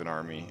Skaven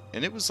army,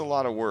 and it was a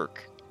lot of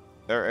work.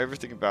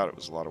 Everything about it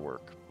was a lot of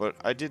work, but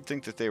I did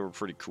think that they were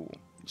pretty cool,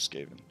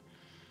 Skaven.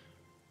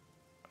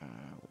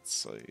 Let's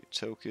see,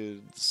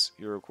 tokens,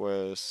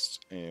 HeroQuest,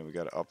 and we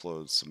got to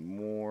upload some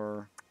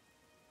more.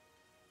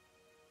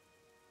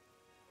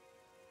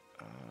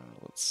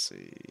 Let's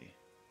see.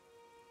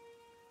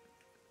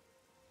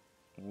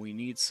 We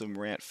need some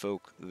rat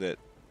folk that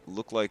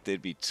look like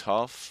they'd be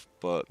tough,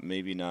 but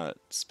maybe not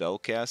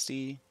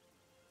spellcasty.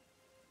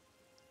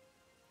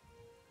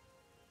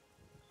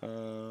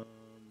 No,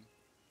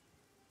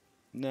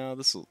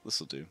 this'll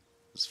do.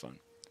 It's fun.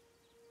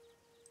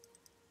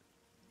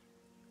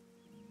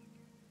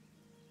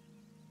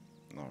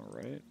 All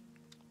right.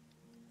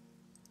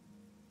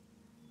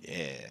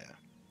 Yeah.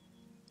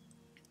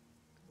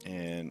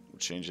 And we'll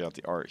change out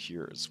the art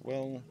here as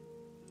well.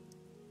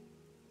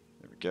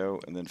 There we go.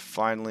 And then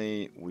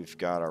finally, we've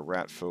got our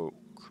Ratfolk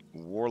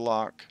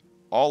Warlock.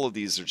 All of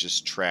these are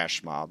just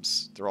trash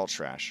mobs. They're all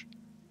trash.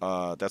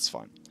 That's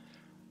fine.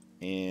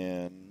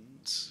 And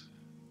let's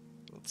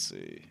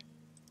see.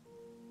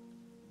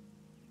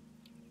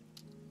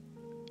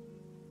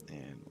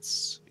 And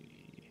let's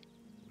see.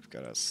 We've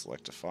got to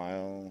select a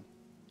file.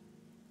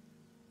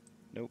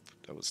 Nope,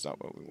 that was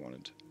not what we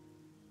wanted.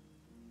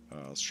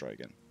 Let's try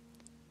again.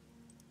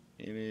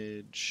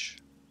 Image.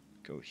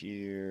 Go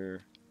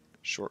here.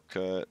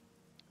 Shortcut.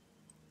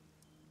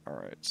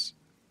 Alright.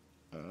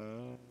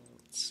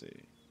 Let's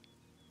see.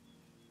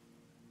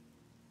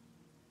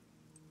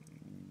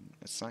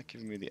 It's not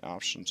giving me the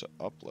option to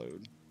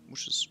upload,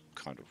 which is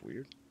kind of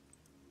weird.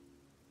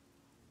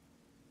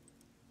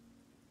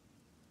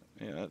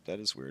 Yeah, that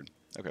is weird.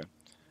 Okay.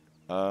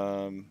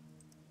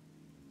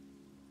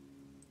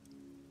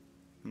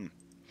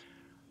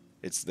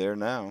 It's there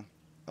now.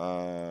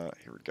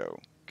 Here we go.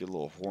 Get a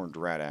little horned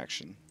rat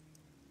action.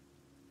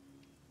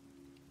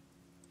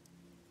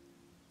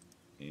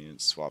 And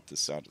swap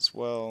this out as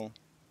well.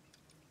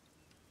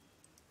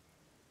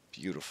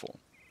 Beautiful.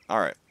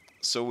 Alright,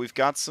 so we've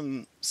got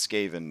some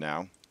Skaven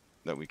now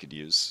that we could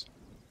use.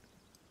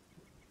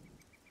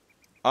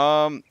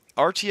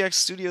 RTX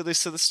Studio, they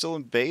said it's still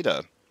in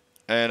beta.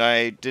 And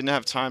I didn't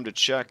have time to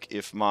check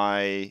if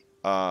my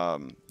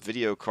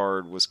video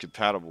card was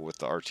compatible with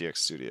the RTX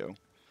Studio.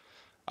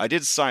 I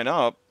did sign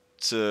up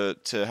to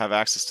have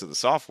access to the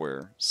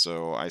software,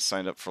 so I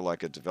signed up for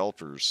like a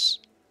developer's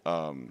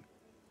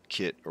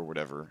kit or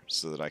whatever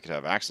so that I could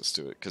have access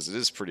to it, because it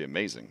is pretty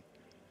amazing.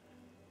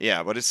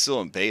 Yeah, but it's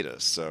still in beta,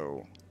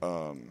 so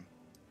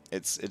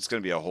it's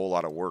going to be a whole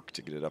lot of work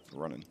to get it up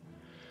and running.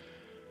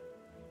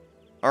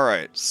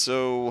 Alright,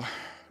 so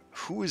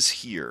who is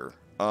here?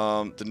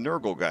 The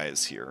Nurgle guy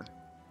is here,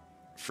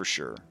 for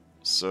sure.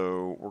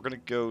 So we're going to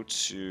go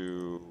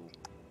to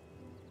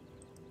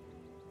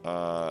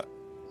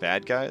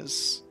bad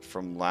guys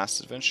from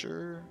last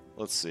adventure.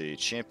 Let's see,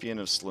 Champion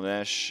of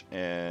Slaanesh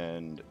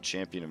and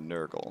Champion of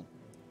Nurgle.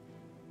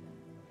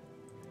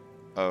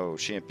 Oh,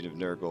 Champion of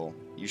Nurgle,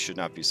 you should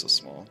not be so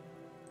small.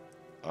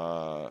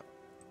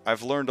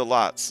 I've learned a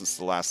lot since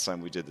the last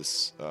time we did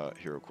this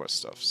HeroQuest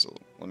stuff, so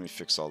let me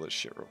fix all this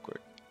shit real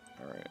quick.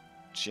 Alright,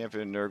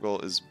 Champion of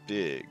Nurgle is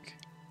big.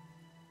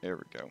 There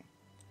we go.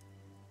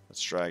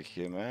 Let's drag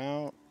him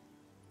out.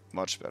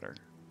 Much better.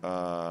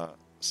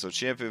 So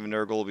Champion of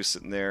Nurgle will be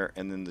sitting there,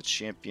 and then the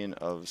Champion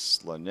of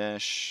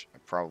Slaanesh, I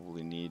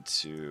probably need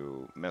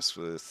to mess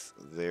with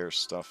their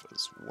stuff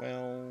as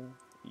well.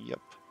 Yep.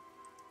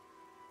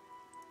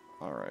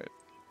 Alright.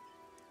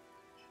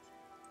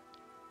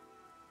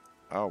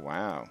 Oh,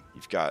 wow.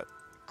 You've got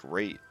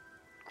great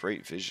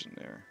vision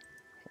there.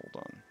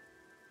 Hold on.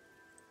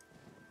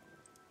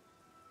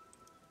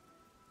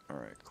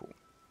 Alright, cool.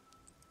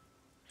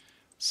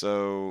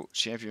 So,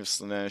 Champion of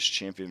Slaanesh,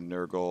 Champion of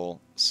Nurgle.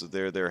 So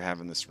they're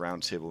having this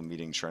roundtable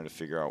meeting trying to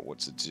figure out what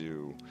to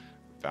do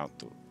about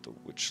the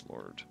Witch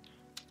Lord.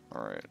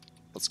 Alright,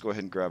 let's go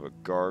ahead and grab a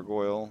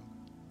gargoyle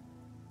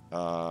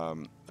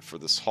for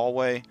this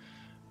hallway.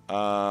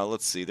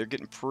 Let's see, they're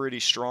getting pretty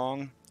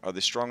strong. Are they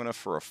strong enough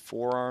for a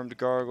four-armed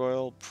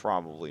gargoyle?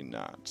 Probably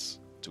not.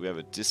 Do we have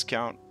a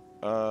discount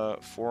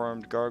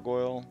four-armed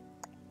gargoyle?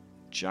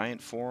 Giant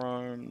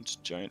four-armed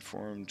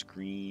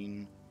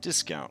green.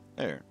 Discount.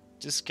 There.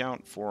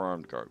 Discount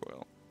four-armed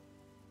gargoyle.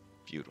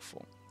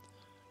 Beautiful.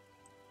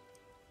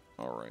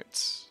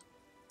 Alright.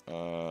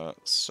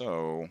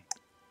 So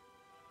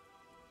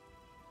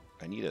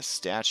I need a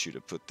statue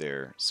to put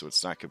there so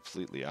it's not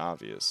completely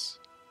obvious.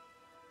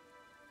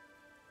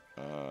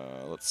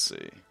 Let's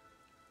see.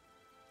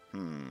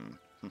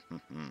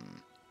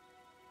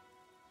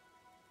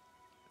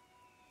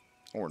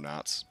 Or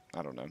not.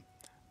 I don't know.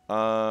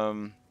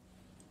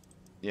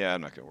 Yeah,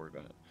 I'm not gonna worry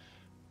about it.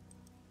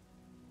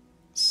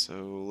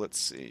 So, let's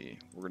see.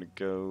 We're gonna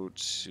go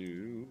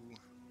to...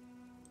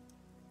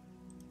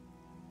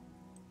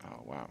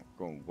 Oh, wow.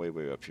 Going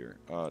way up here.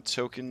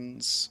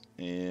 Tokens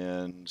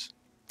and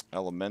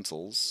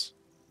elementals.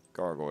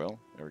 Gargoyle.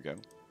 There we go.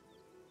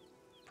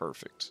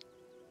 Perfect.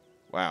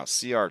 Wow,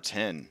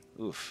 CR10.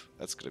 Oof,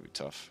 that's gonna be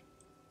tough.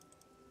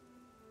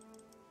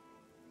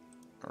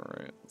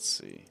 Alright, let's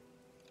see.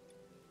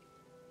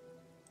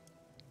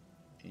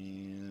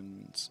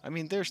 And I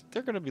mean they're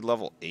gonna be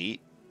level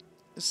 8.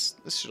 This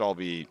should all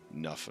be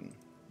nothing.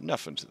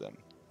 Nothing to them.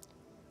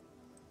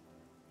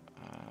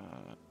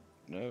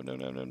 No, no,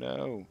 no, no,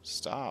 no.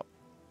 Stop.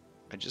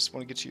 I just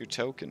want to get to your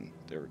token.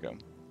 There we go.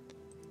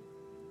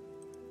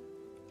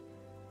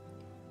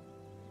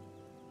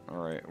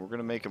 Alright, we're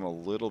gonna make him a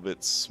little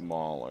bit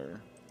smaller.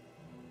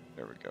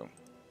 There we go.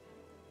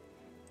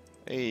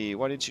 Hey,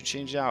 why didn't you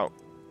change out?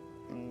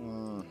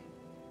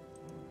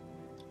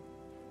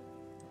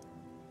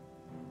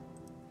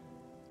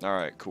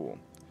 Alright, cool.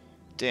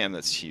 Damn,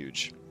 that's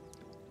huge.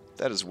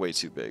 That is way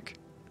too big.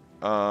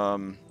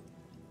 I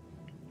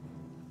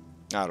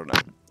don't know.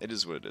 It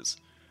is what it is.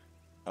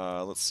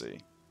 Let's see.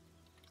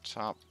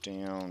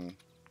 Top-down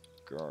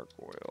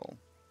gargoyle.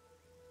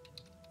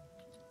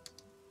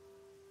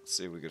 Let's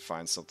see if we could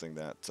find something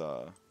that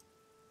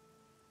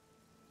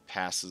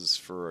passes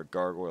for a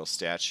gargoyle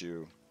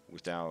statue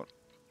without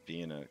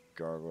being a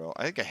gargoyle.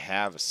 I think I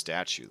have a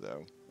statue,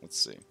 though. Let's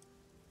see.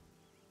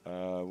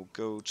 We'll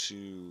go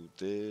to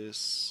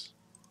this.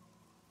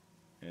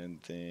 And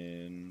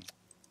then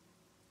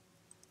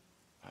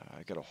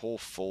I got a whole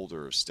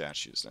folder of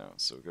statues now.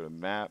 So we go to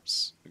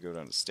maps, we go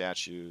down to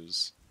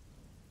statues.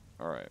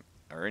 Alright.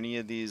 Are any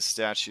of these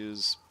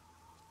statues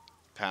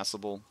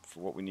passable for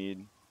what we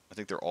need? I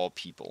think they're all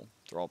people.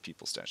 They're all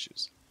people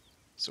statues.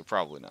 So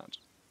probably not.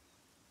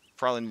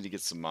 Probably need to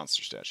get some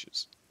monster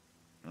statues.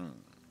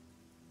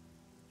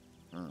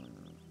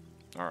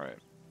 Alright.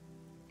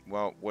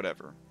 Well,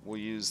 whatever. We'll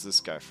use this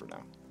guy for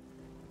now.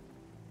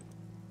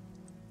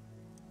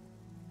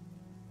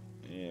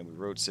 And we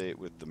rotate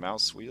with the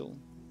mouse wheel,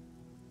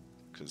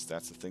 because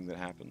that's the thing that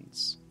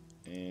happens.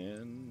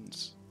 And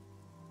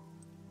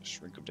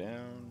shrink them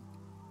down.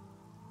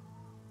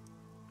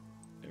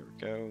 There we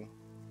go.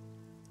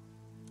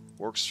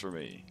 Works for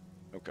me.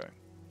 Okay.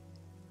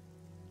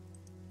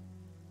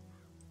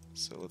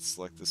 So let's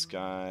select this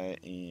guy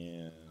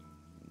and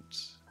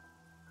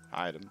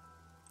hide him.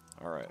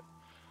 Alright.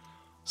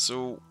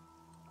 So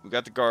we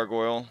got the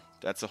gargoyle.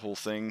 That's a whole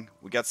thing.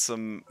 We got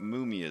some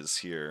mumias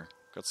here.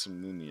 Got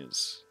some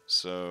mumias.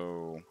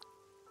 So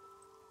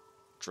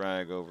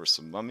drag over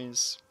some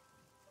mummies.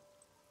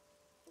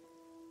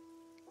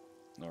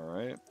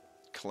 Alright.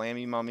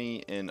 Clammy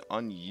mummy and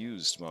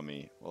unused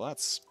mummy. Well,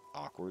 that's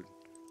awkward.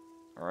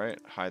 Alright,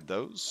 hide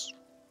those.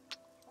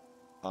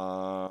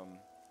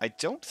 I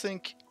don't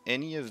think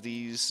any of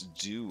these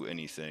do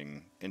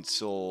anything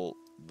until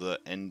the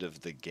end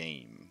of the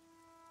game.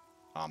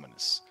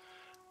 Ominous.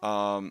 So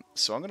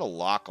I'm going to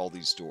lock all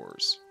these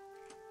doors.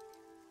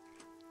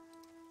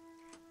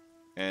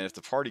 And if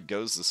the party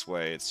goes this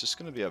way, it's just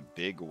going to be a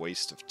big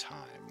waste of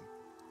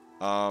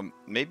time.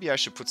 Maybe I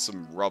should put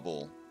some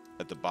rubble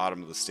at the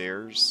bottom of the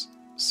stairs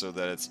so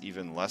that it's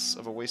even less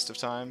of a waste of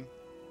time.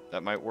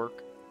 That might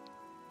work.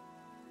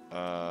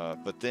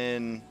 But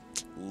then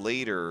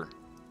later,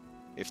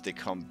 if they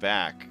come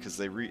back, because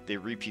they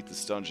repeat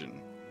this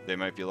dungeon, they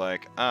might be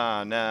like,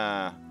 ah,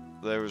 nah,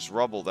 there was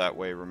rubble that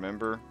way,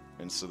 remember?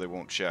 And so they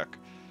won't check.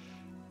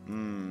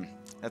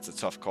 That's a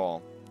tough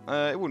call.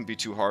 It wouldn't be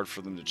too hard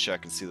for them to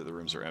check and see that the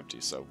rooms are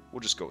empty, so we'll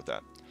just go with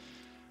that.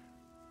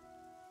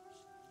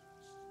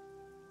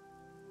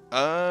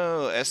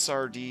 Oh,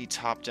 SRD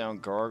top-down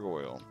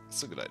gargoyle.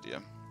 That's a good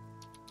idea.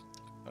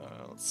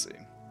 Let's see.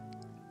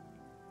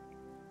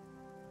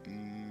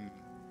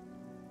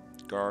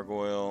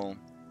 Gargoyle.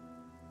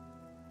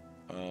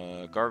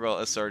 Gargoyle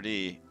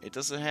SRD. It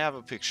doesn't have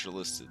a picture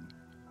listed.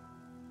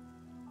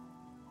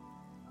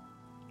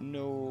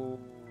 No.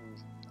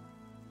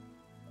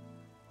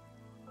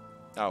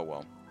 Oh,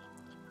 well.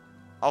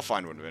 I'll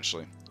find one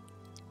eventually.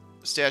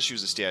 A statue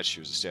is a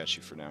statue is a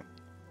statue for now.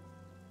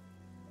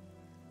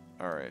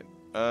 Alright.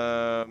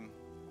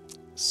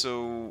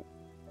 So,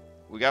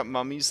 we got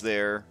mummies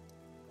there.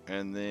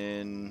 And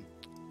then,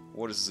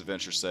 what does this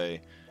adventure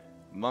say?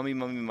 Mummy,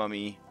 mummy,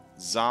 mummy,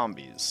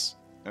 zombies.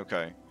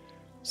 Okay.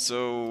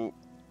 So,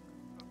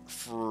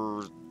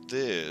 for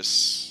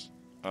this,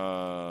 we've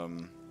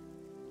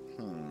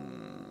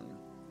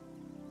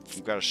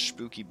got a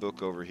spooky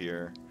book over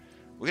here.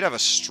 We could have a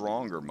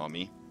stronger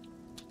mummy.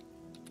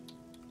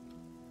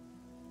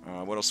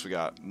 What else we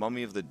got?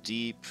 Mummy of the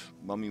Deep,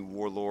 Mummy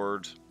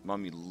Warlord,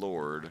 Mummy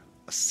Lord,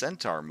 a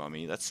Centaur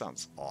Mummy, that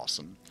sounds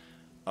awesome.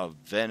 A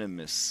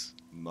Venomous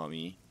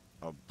Mummy,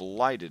 a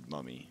Blighted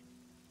Mummy,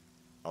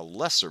 a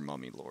Lesser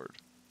Mummy Lord,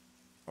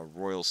 a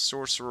Royal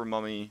Sorcerer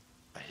Mummy,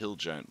 a Hill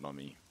Giant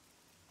Mummy,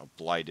 a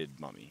Blighted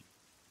Mummy.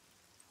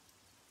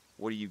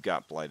 What do you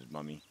got, Blighted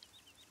Mummy?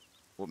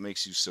 What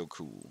makes you so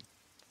cool?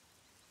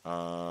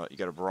 You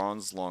got a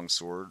Bronze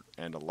Longsword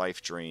and a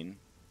Life Drain.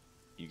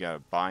 You got a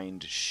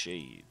Bind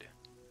Shade.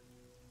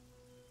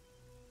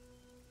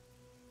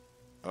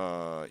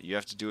 You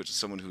have to do it to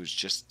someone who's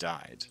just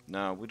died.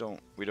 No, we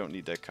don't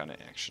need that kind of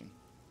action.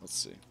 Let's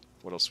see.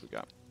 What else we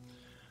got?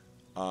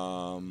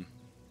 An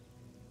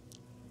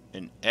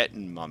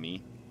Etten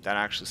Mummy. That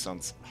actually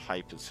sounds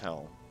hype as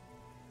hell.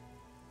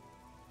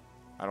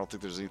 I don't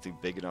think there's anything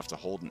big enough to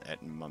hold an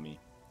Etten Mummy.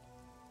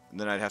 And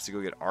then I'd have to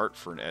go get art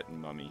for an Etten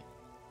mummy.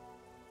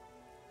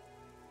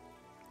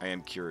 I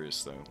am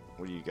curious, though.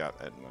 What do you got,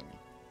 Etten mummy?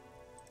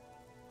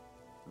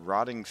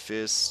 Rotting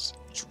Fist,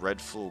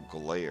 Dreadful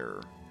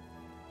Glare.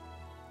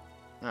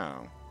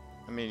 Oh.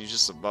 I mean, he's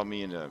just a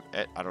mummy and a...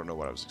 I don't know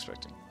what I was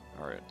expecting.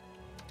 Alright.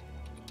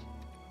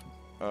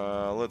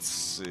 Let's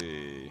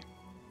see.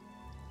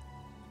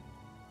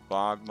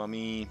 Bog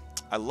Mummy.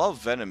 I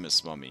love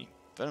Venomous Mummy.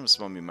 Venomous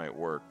Mummy might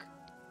work.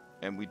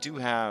 And we do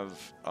have,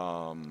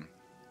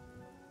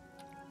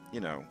 you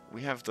know,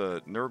 we have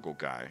the Nurgle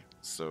guy.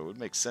 So it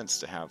makes sense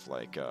to have,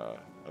 like, a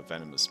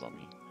Venomous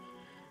Mummy.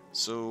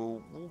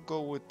 So we'll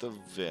go with the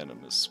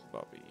Venomous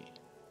Mummy.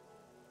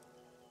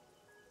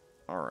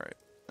 Alright.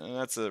 And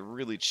that's a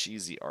really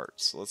cheesy art,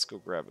 so let's go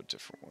grab a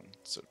different one.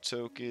 So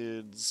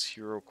tokens,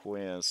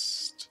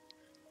 HeroQuest.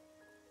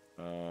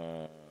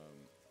 Are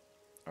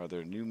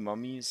there new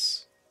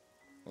mummies?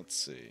 Let's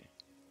see.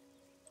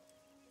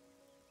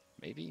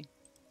 Maybe?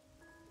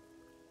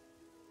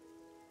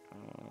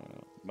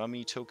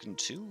 Mummy token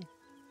 2?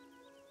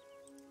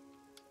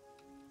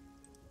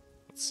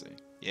 Let's see.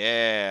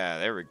 Yeah,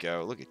 there we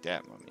go. Look at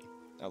that mummy.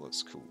 That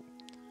looks cool.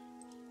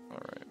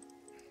 Alright.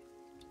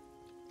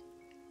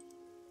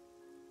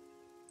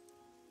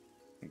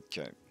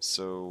 Okay,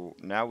 so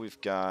now we've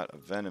got a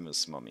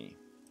Venomous Mummy.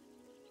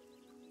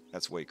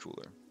 That's way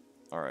cooler.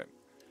 Alright.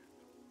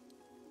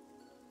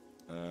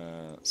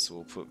 So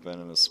we'll put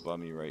Venomous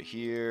Mummy right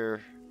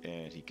here,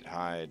 and he could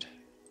hide.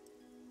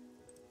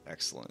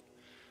 Excellent.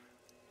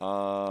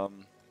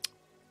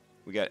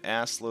 We got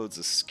ass loads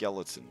of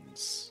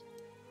skeletons.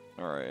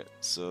 Alright,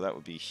 so that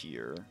would be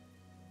here.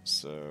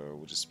 So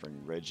we'll just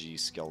bring Reggie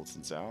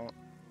skeletons out.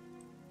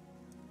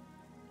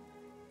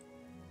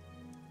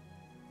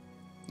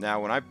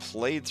 Now, when I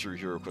played through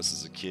HeroQuest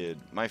as a kid,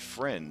 my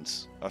friend,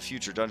 a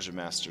future dungeon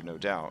master, no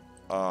doubt,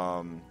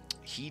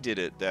 he did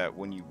it that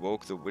when you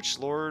woke the Witch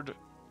Lord,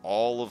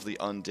 all of the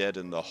undead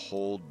in the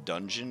whole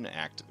dungeon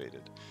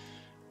activated,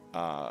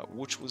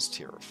 which was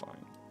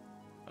terrifying.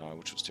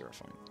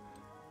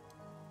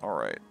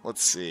 Alright,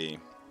 let's see.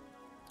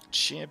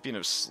 Champion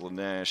of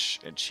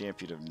Slaanesh and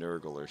Champion of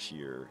Nurgle are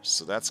here,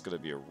 so that's going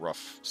to be a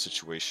rough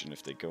situation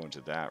if they go into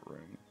that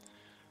room.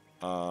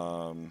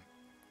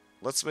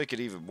 Let's make it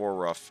even more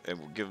rough, and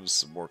we'll give them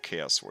some more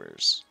Chaos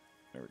Warriors.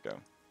 There we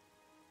go.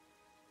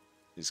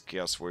 These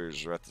Chaos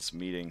Warriors are at this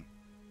meeting.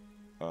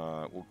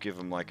 We'll give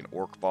them like an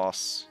Orc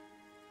boss.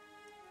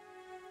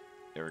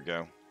 There we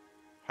go.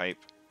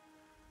 Hype.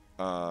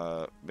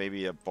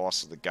 Maybe a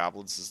boss of the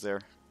Goblins is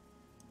there.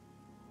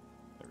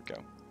 There we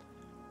go.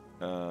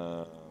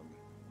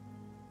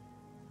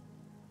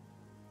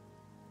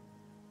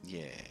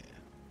 Yeah.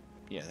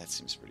 Yeah, that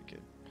seems pretty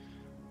good.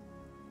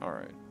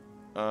 Alright.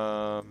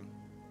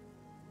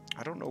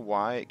 I don't know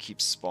why it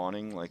keeps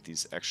spawning like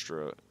these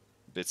extra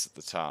bits at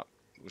the top,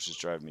 which is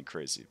driving me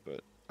crazy,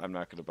 but I'm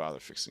not going to bother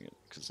fixing it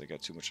because I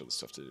got too much other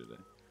stuff to do today.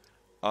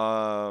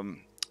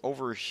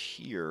 Over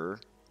here,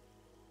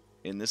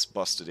 in this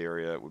busted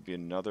area, would be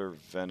another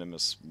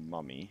Venomous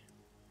Mummy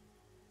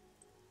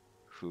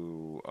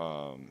who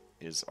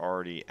is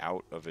already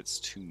out of its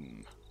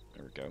tomb.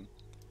 There we go.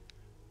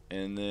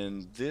 And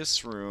then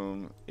this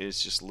room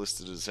is just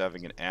listed as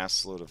having an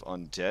assload of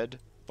undead.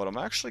 But I'm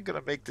actually going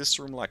to make this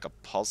room like a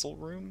puzzle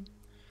room.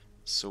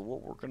 So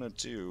what we're going to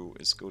do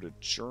is go to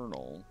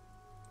Journal.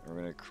 And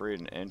we're going to create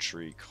an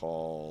entry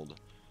called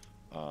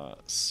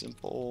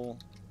Simple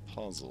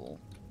Puzzle.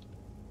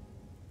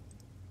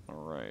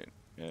 Alright.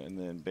 And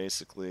then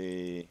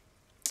basically,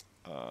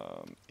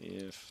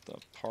 if the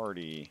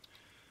party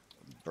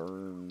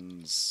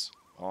burns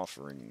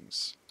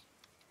offerings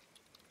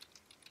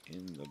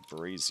in the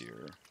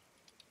brazier,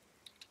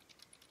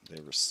 they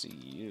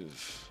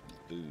receive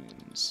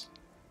boons.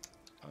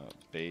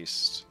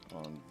 Based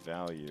on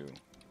value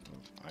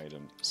of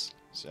items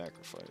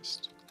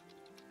sacrificed.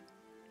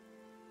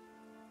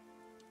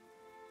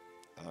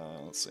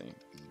 Let's see.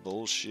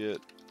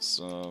 Bullshit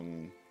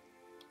some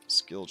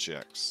skill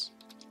checks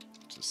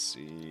to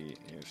see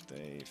if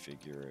they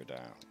figure it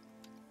out.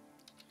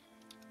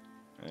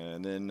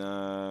 And then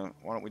why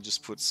don't we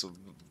just put some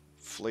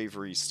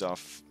flavory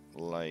stuff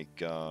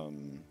like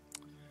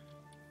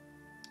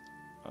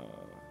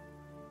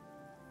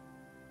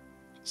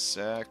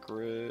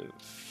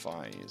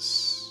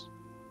sacrifice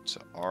to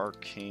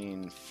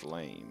arcane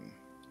flame.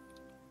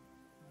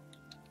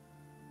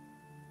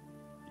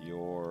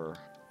 Your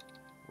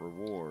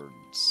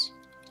rewards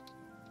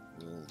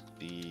will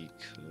be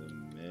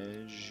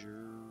commensurate.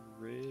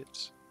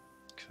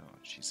 Oh,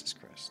 Jesus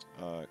Christ.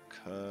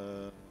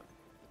 Commensurate.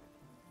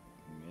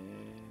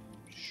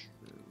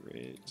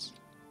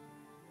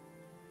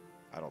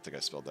 I don't think I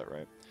spelled that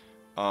right.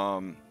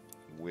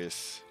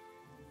 With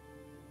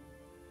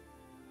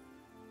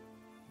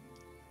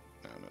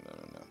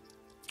No.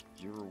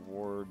 Your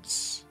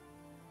rewards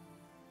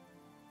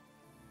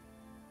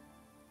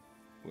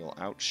will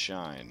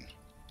outshine.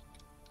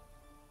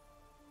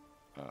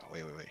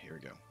 Wait. Here we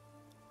go.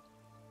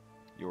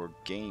 Your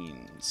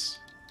gains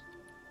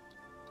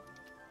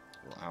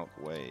will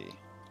outweigh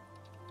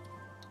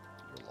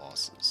your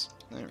losses.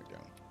 There we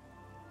go.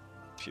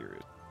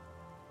 Period.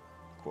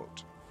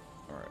 Quote.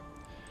 Alright.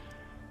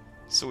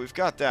 So we've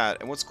got that,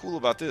 and what's cool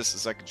about this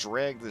is I can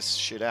drag this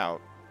shit out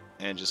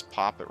and just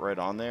pop it right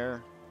on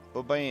there.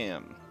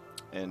 Ba-bam!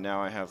 And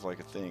now I have like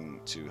a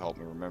thing to help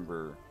me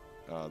remember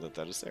that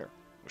that is there,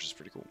 which is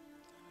pretty cool.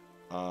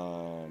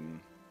 Alright,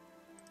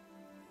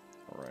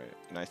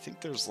 and I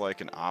think there's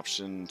like an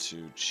option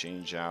to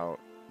change out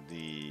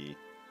the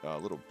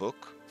little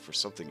book for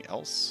something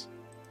else.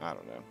 I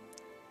don't know.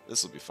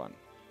 This will be fun.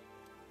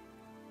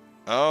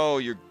 Oh,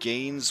 your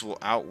gains will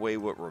outweigh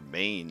what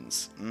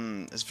remains.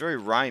 It's very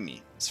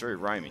rhymey. It's very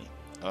rhymey.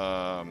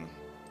 Alright.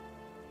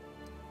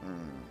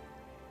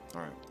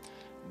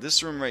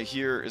 This room right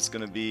here is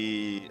going to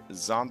be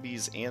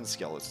zombies and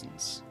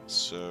skeletons.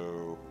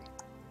 So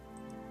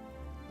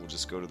we'll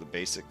just go to the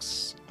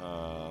basics.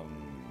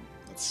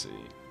 Let's see.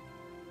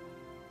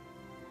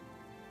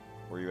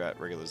 Where are you at,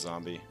 regular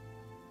zombie?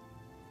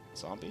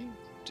 Zombie?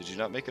 Did you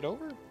not make it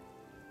over?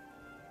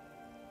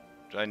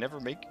 Did I never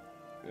make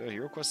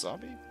HeroQuest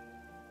Zombie?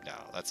 No,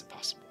 that's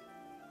impossible.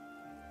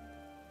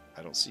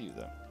 I don't see you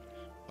though.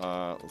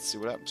 Let's see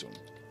what happened to him.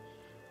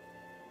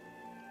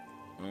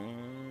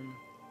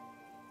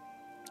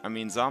 I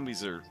mean,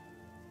 zombies are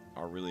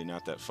really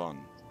not that fun,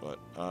 but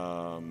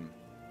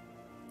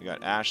we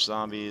got ash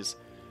zombies.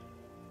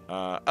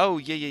 Oh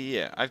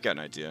yeah. I've got an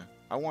idea.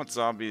 I want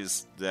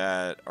zombies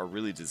that are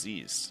really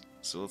diseased.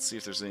 So let's see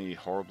if there's any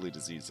horribly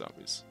diseased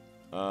zombies.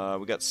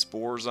 We got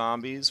spore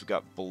zombies. We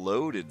got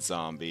bloated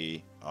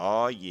zombie.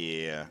 Oh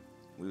yeah,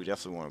 we would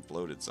definitely want a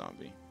bloated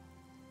zombie.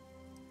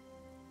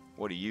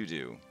 What do you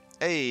do?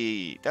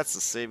 Hey, that's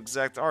the same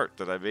exact art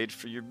that I made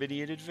for your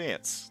mini in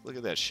advance. Look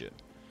at that shit.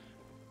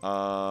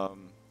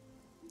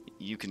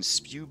 You can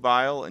spew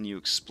bile and you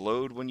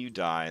explode when you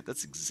die.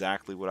 That's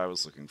exactly what I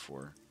was looking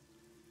for.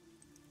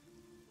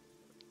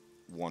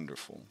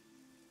 Wonderful.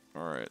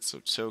 Alright, so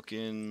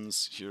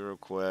tokens,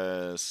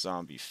 HeroQuest,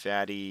 zombie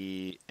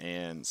fatty,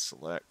 and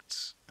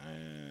select,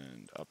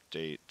 and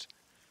update,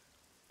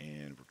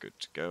 and we're good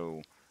to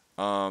go.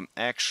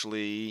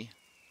 Actually,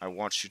 I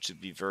want you to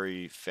be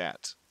very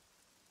fat.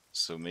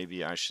 So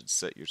maybe I should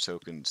set your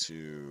token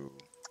to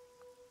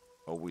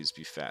always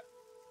be fat.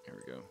 Here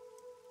we go.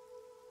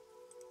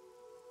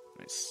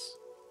 Nice.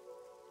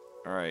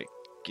 Alright,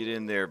 get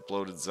in there,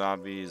 bloated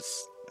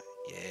zombies.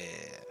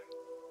 Yeah.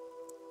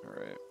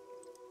 Alright.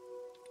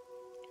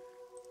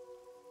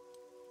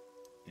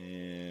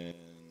 And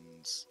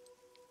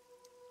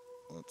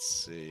let's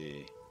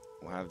see.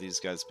 We'll have these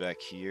guys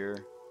back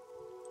here.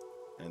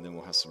 And then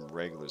we'll have some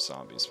regular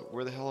zombies. But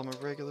where the hell are my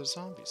regular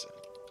zombies at?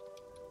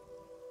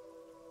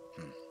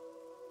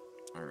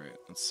 Alright,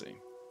 let's see.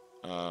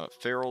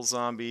 Feral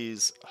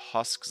zombies,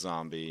 husk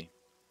zombie.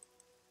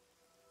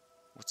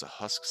 What's a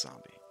husk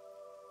zombie?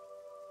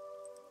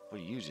 What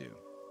do you do?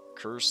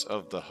 Curse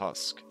of the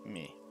husk.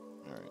 Me.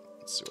 Alright,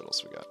 let's see what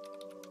else we got.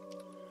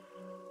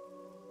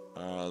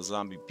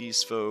 Zombie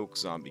beast folk,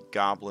 zombie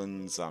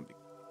goblin, zombie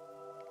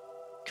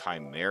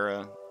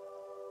chimera.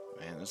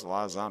 Man, there's a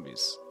lot of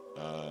zombies.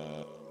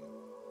 Oh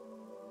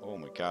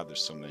my god,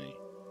 there's so many.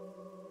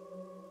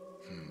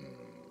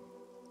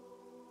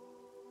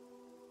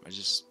 I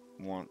just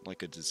want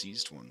like a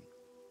diseased one.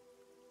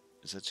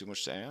 Is that too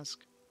much to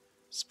ask?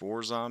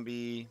 Spore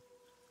zombie,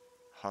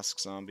 husk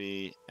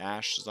zombie,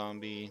 ash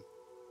zombie.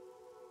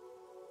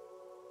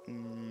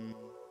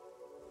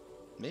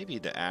 Maybe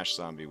the ash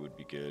zombie would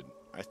be good.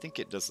 I think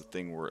it does the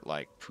thing where it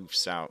like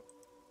poofs out.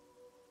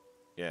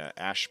 Yeah,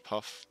 ash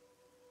puff.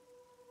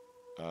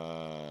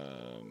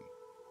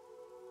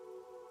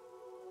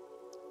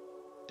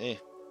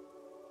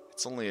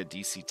 It's only a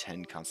DC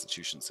 10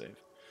 Constitution save.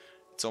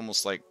 It's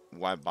almost like,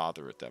 why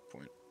bother at that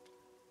point?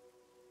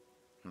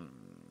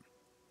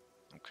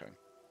 Okay,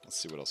 let's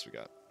see what else we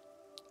got.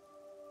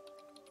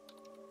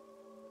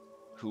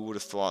 Who would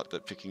have thought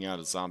that picking out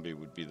a zombie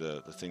would be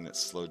the thing that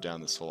slowed down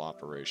this whole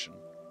operation?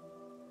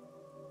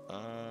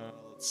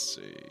 Let's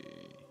see.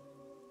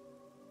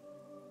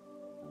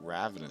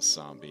 Ravenous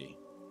zombie.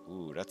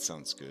 Ooh, that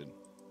sounds good.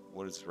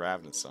 What is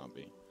Ravenous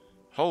zombie?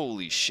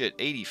 Holy shit,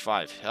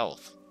 85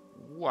 health.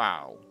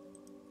 Wow.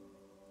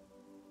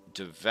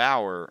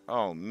 Devour.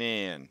 Oh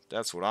man,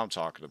 that's what I'm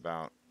talking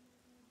about.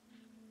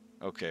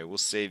 Okay, we'll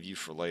save you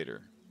for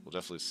later. We'll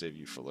definitely save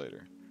you for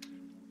later.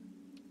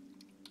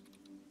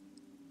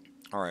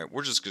 Alright,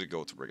 we're just going to go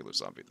with the regular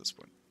zombie at this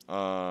point.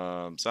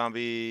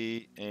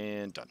 Zombie,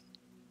 and done.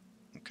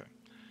 Okay.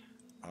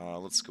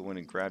 Let's go in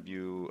and grab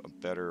you a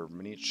better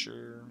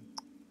miniature.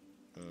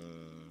 Here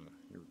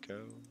we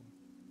go.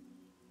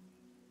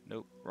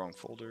 Nope, wrong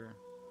folder.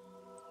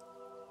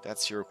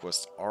 That's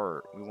HeroQuest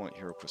art. We want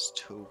HeroQuest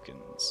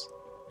tokens.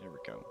 There we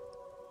go.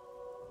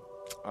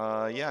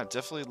 Yeah, it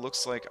definitely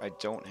looks like I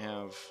don't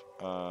have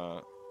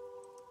the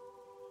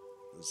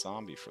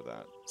zombie for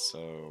that.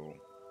 So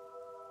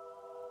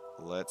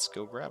let's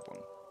go grab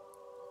one.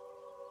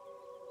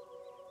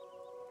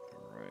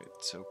 Alright,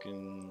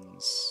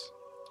 tokens.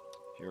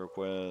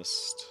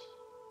 HeroQuest.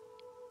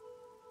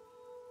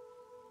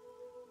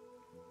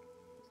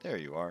 There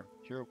you are.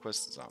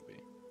 HeroQuest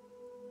zombie.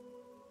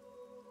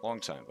 Long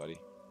time, buddy.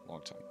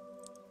 Long time.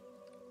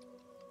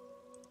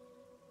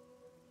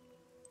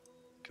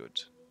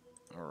 Good.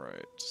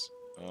 Alright.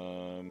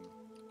 There.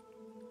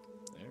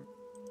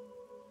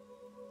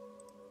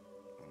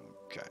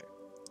 Okay.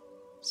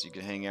 So you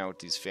can hang out with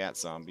these fat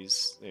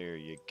zombies. There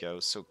you go.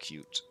 So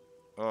cute.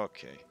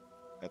 Okay.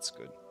 That's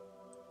good.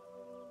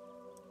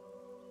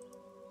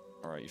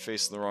 Alright, you're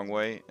facing the wrong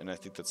way, and I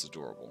think that's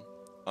adorable.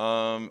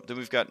 Then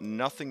we've got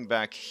nothing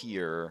back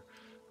here.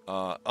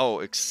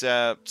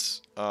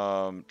 Except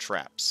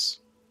traps.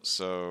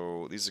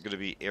 So these are going to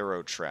be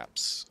arrow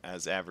traps,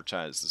 as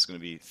advertised. There's going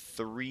to be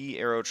 3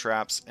 arrow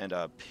traps and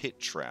a pit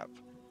trap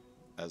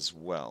as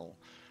well.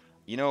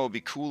 You know what would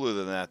be cooler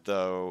than that,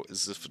 though,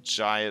 is if a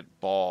giant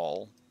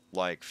ball,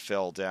 like,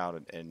 fell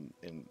down and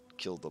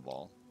killed the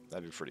ball.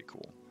 That'd be pretty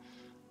cool.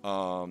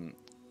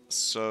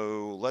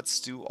 So let's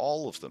do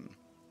all of them.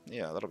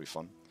 Yeah, that'll be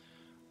fun.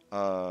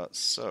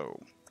 So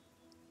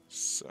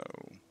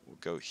we'll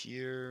go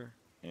here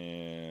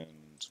and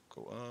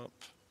go up.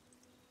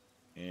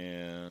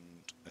 And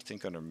I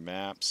think under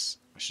maps,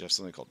 I should have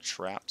something called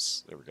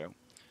traps. There we go.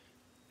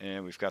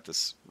 And we've got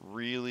this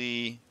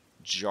really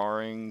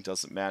jarring,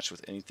 doesn't match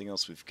with anything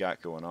else we've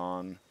got going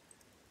on.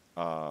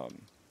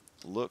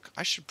 Look,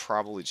 I should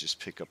probably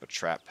just pick up a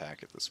trap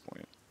pack at this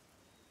point.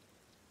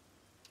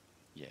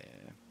 Yeah,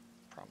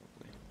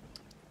 probably.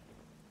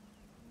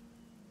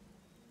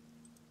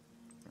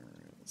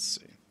 Alright, let's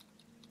see.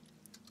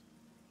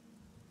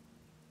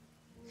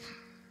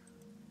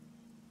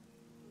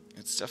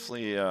 It's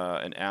definitely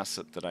an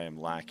asset that I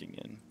am lacking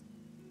in.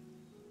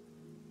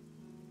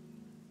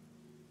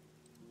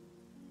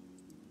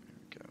 There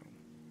we go.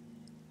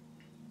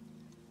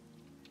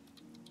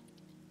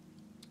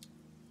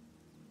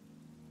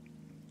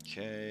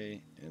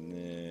 Okay, and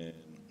then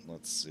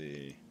let's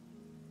see.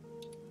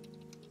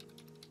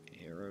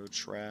 Arrow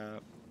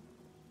trap.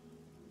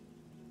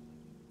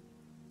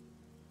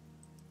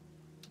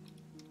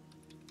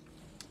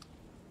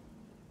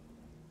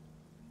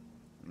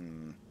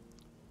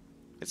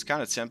 It's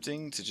kind of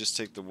tempting to just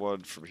take the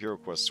one from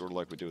HeroQuest, sort of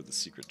like we did with the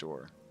secret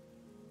door.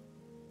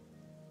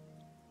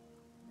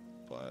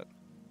 But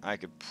I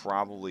could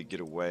probably get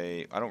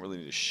away. I don't really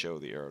need to show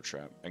the arrow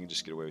trap. I can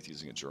just get away with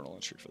using a journal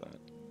entry for that.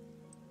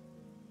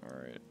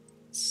 Alright,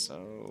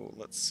 so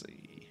let's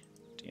see.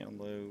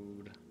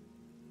 Download.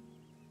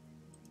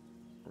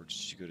 Or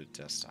did you go to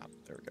desktop?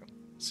 There we go.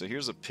 So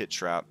here's a pit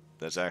trap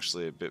that's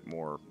actually a bit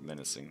more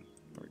menacing.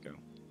 There we go.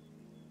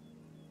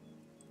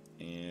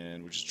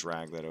 And we just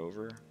drag that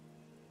over.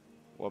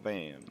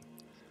 Wabam.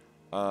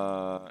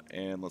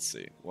 And let's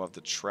see. We'll have the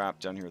trap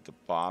down here at the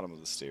bottom of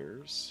the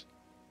stairs.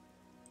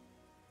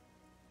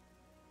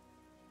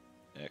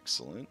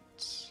 Excellent.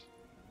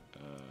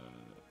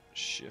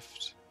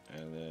 Shift.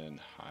 And then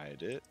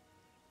hide it.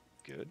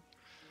 Good.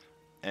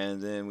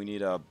 And then we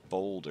need a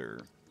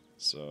boulder.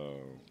 So,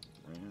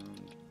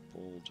 round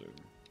boulder.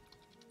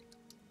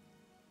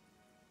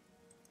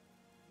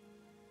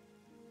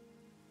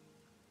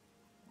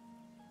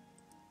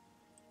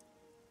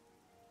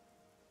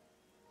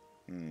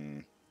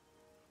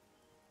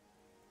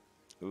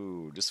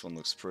 Ooh, this one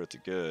looks pretty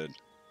good.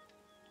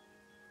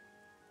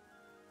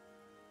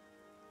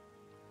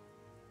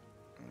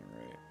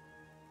 Alright.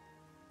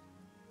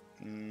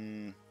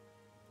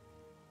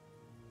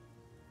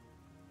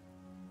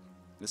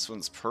 This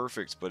one's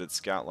perfect, but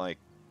it's got like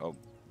a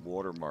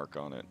watermark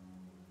on it.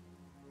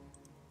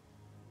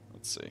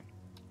 Let's see.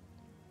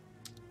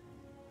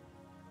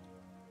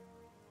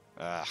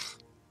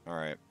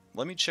 Alright.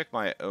 Let me check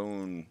my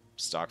own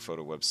stock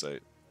photo website.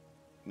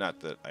 Not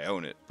that I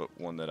own it, but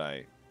one that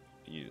I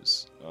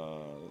use.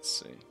 Let's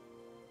see.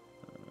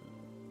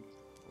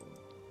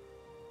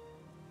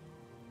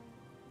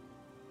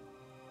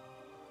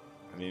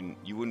 I mean,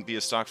 you wouldn't be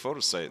a stock photo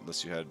site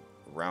unless you had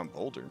a round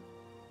boulder.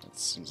 That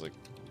seems like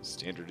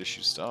standard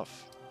issue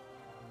stuff.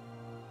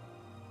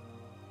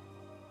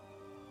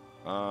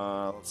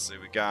 Let's see.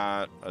 We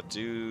got a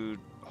dude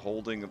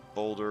holding a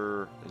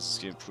boulder. This is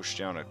getting pushed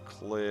down a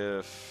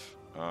cliff.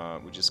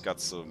 We just got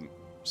some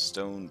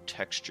stone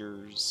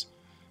textures.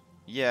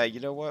 Yeah, you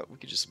know what? We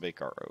could just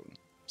make our own.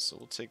 So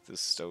we'll take this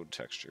stone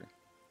texture.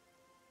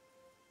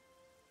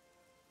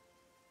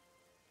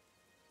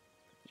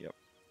 Yep,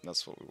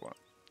 that's what we want.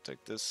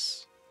 Take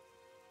this.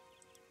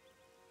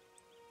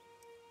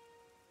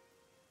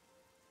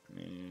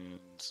 And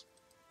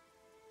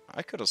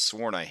I could have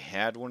sworn I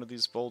had one of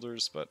these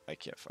boulders, but I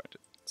can't find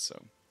it.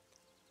 So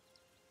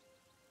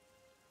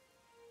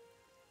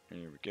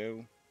here we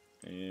go.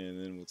 And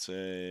then we'll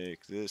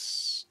take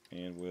this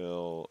and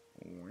we'll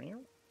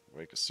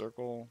make a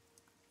circle.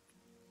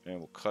 And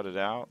we'll cut it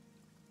out.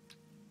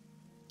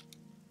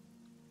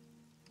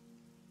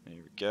 There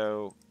we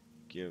go.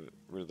 Get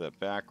rid of that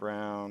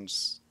background.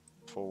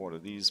 Pull one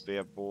of these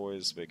bad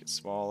boys, make it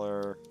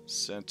smaller,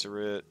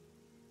 center it.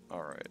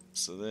 Alright,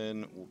 so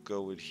then we'll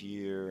go in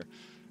here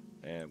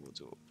and we'll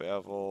do a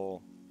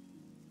bevel.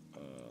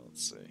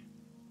 Let's see.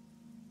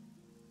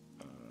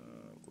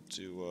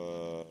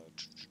 We'll do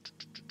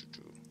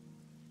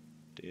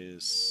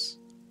this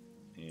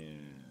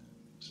and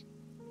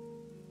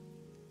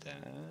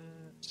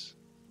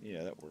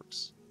Yeah, that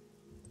works.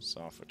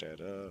 Soften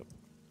that up.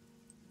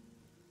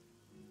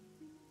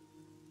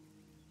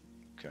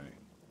 Okay.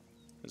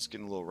 It's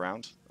getting a little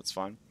round. That's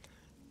fine.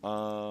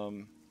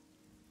 Alright.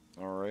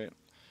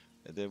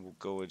 And then we'll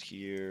go in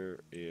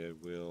here and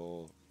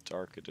we'll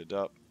darken it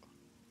up.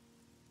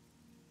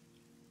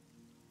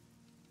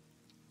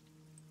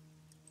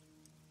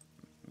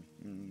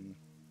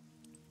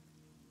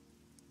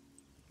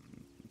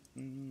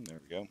 There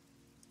we go.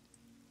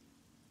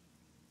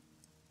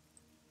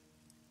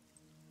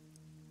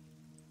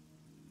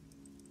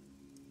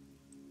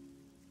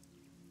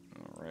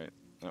 Alright,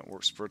 that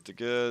works pretty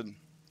good.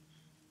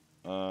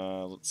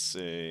 Let's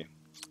see.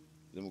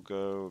 Then we'll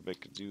go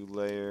make a dew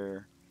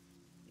layer.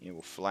 And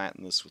we'll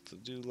flatten this with the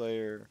dew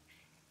layer.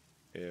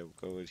 And we'll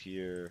go in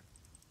here.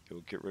 And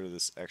we'll get rid of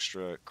this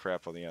extra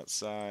crap on the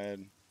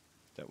outside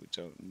that we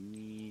don't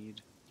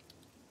need.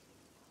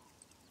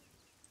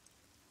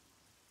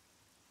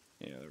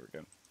 Yeah, there we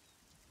go.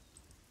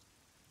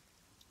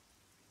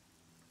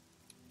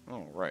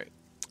 Alright.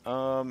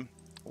 I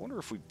wonder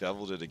if we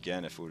beveled it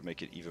again, if it would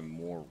make it even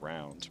more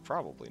round.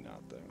 Probably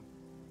not, though.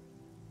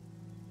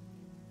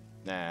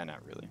 Nah,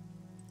 not really.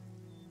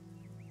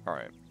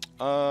 Alright.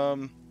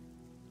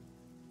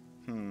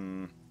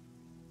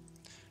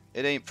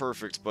 It ain't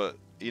perfect, but,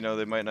 you know,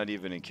 they might not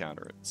even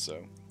encounter it, so.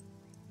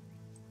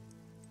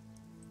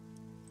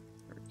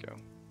 There we go.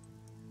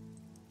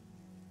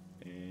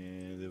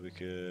 And then we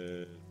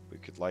could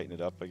lighten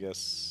it up, I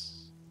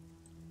guess.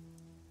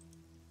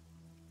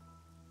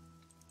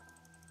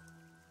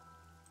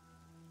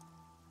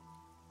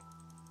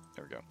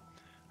 There we go.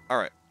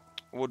 Alright.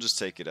 We'll just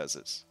take it as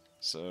is.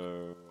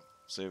 So,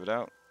 save it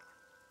out.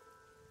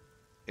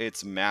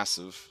 It's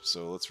massive,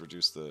 so let's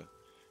reduce the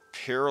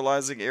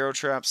paralyzing arrow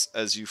traps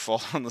as you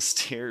fall down the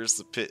stairs.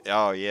 The pit.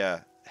 Oh,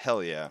 yeah.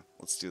 Hell yeah.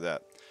 Let's do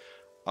that.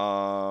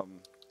 Alright,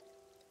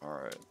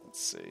 let's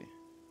see.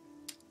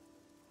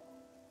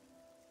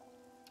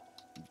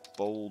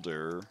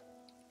 Boulder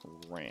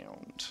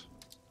round.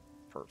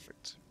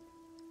 Perfect.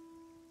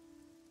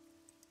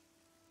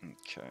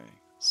 Okay.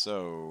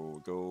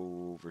 So,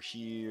 go over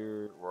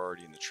here. We're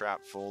already in the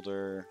trap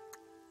folder.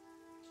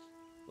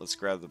 Let's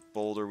grab the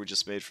boulder we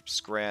just made from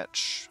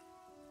scratch.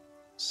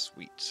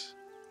 Sweet.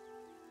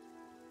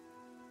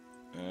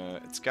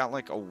 It's got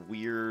like a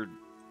weird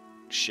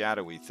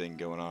shadowy thing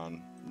going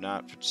on.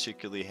 Not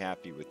particularly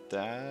happy with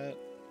that.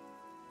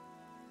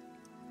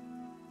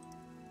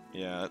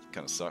 Yeah, that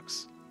kind of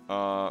sucks.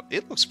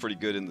 It looks pretty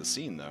good in the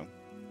scene though.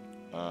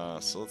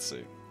 So let's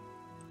see.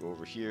 Go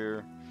over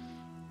here.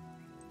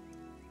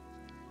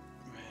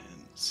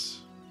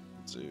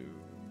 And do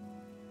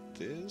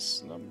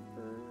this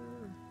number.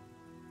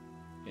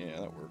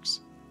 Yeah, that works.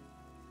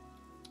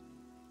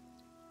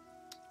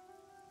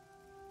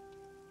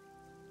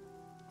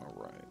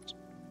 Alright.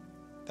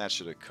 That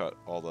should have cut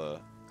all the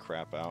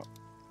crap out.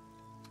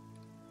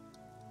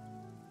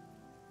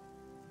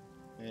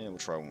 And we'll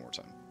try one more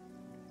time.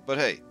 But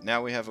hey,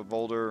 now we have a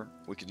boulder.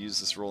 We could use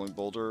this rolling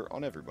boulder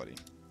on everybody.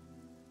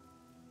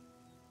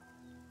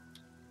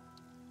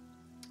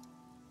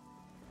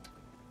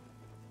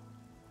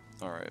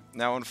 Alright.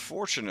 Now,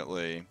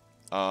 unfortunately,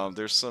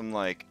 there's some,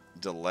 like,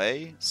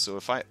 delay. So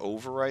if I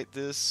overwrite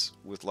this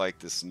with, like,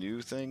 this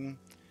new thing,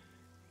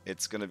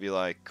 it's going to be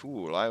like,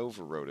 cool, I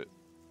overwrote it.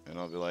 And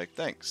I'll be like,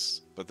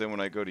 thanks. But then when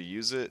I go to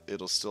use it,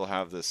 it'll still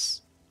have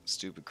this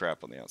stupid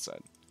crap on the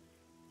outside.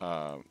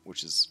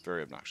 Which is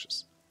very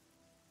obnoxious.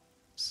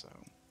 So,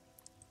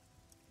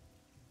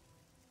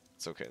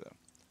 it's okay,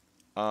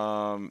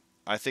 though.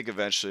 I think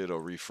eventually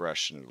it'll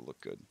refresh and it'll look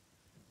good.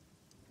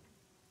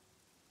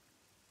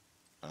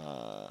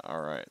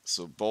 Alright,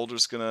 so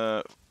Boulder's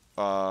gonna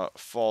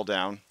fall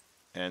down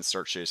and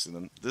start chasing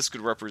them. This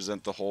could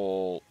represent the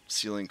whole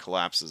ceiling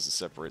collapses and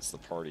separates the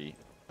party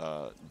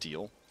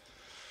deal.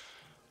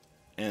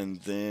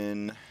 And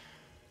then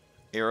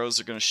arrows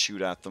are going to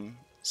shoot at them.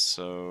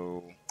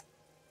 So,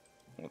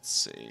 let's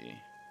see.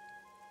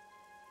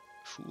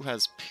 Who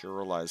has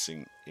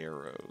paralyzing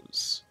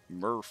arrows?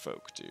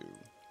 Merfolk do.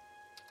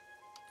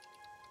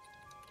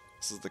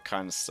 This is the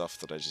kind of stuff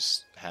that I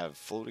just have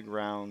floating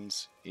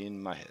around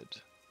in my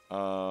head.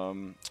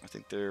 I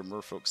think they're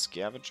Merfolk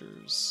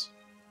scavengers.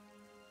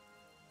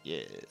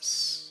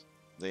 Yes.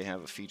 They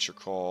have a feature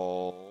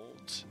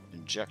called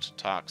Inject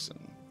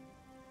Toxin.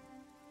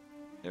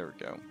 There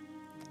we go.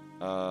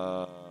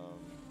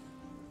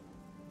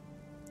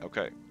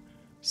 Okay.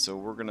 So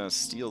we're going to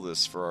steal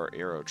this for our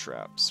arrow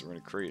traps. We're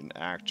going to create an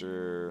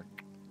actor,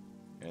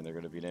 and they're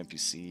going to be an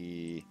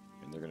NPC,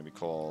 and they're going to be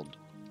called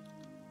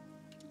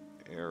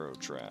Arrow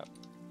Trap.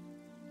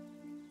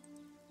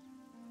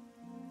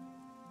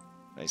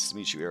 Nice to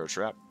meet you, Arrow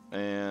Trap.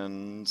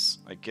 And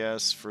I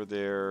guess for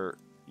their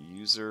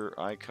user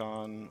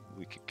icon,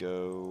 we could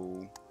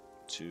go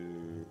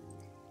to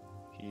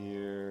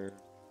here,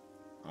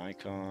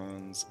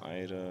 icons,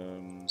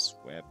 items,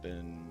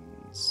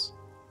 weapons,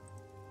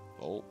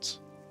 bolt.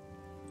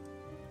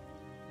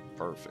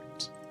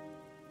 Perfect.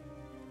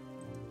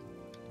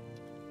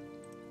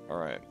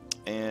 Alright.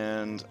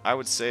 And I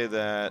would say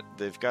that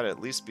they've got to at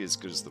least be as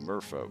good as the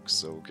merfolk,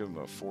 so we'll give him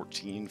a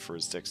 14 for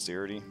his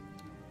dexterity.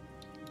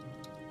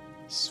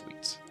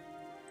 Sweet.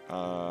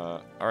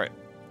 Alright.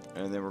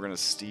 And then we're going to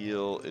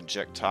steal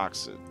Inject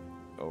Toxin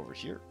over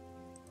here.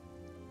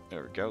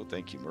 There we go.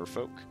 Thank you,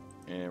 merfolk.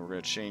 And we're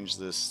going to change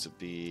this to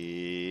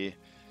be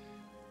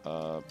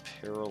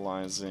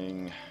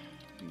Paralyzing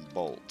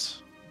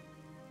Bolt.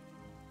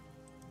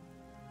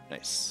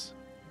 Nice.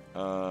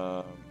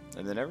 And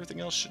then everything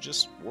else should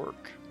just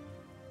work.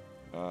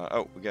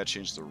 Oh, we gotta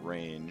change the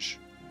range.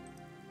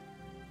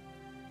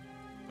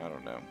 I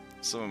don't know.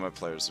 Some of my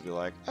players will be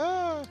like,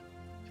 ah,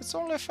 it's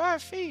only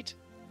 5 feet.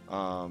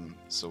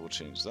 So we'll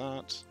change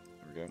that.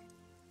 There we go.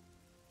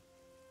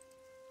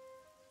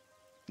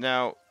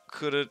 Now,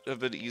 could it have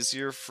been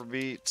easier for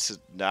me to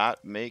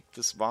not make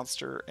this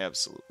monster?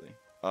 Absolutely.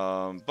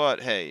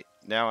 But hey,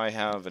 now I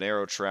have an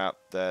arrow trap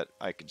that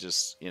I could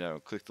just, you know,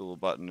 click the little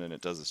button and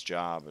it does its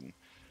job and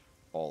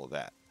all of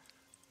that.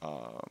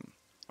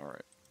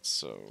 Alright,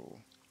 so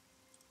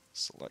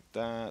select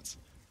that.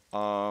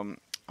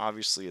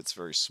 Obviously it's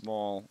very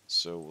small,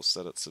 so we'll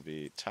set it to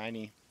be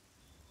tiny.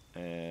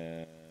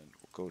 And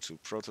we'll go to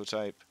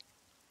prototype.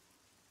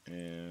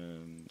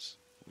 And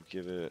we'll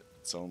give it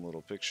its own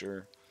little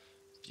picture.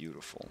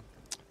 Beautiful.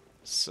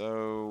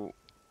 So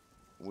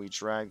we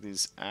drag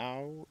these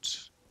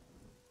out.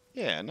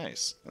 Yeah,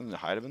 nice. And then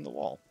hide them in the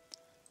wall.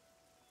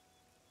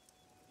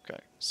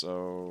 Okay,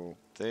 so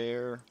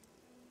there.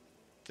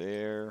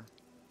 There.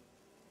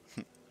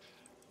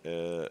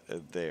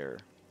 There.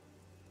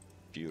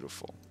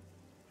 Beautiful.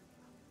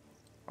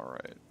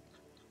 Alright.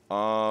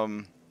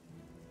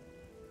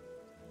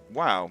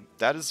 Wow,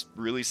 that is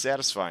really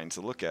satisfying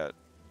to look at.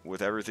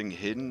 With everything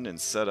hidden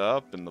and set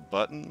up and the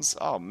buttons.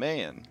 Oh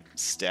man.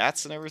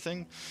 Stats and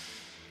everything.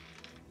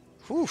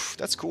 Whew,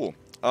 that's cool.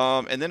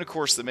 And then of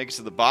course they make it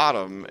to the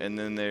bottom and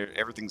then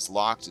everything's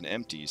locked and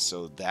empty,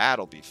 so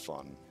that'll be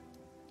fun.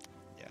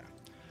 Yeah.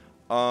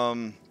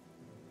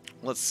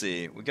 Let's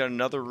see. We got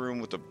another room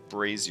with a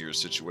brazier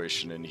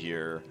situation in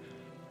here.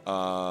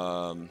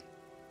 Let's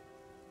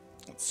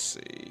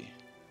see.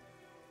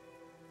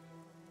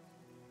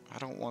 I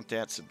don't want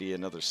that to be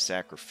another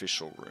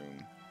sacrificial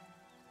room.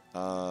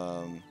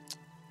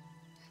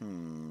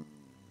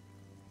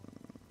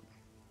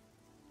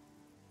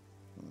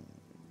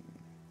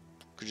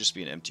 Could just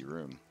be an empty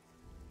room.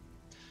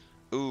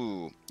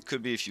 Ooh,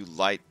 could be if you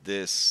light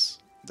this,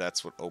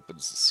 that's what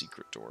opens the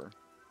secret door.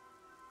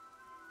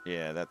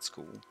 Yeah, that's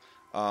cool.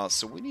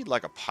 So we need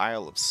like a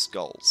pile of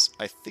skulls.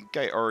 I think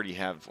I already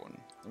have one.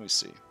 Let me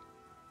see.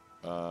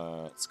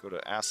 Let's go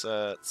to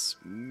Assets,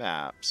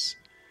 Maps,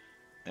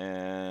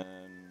 and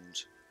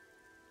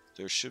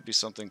there should be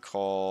something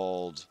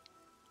called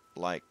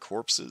like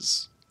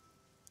corpses.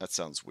 That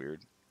sounds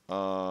weird.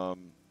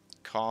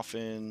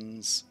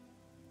 Coffins,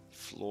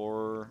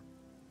 floor.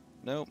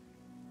 Nope.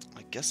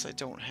 I guess I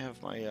don't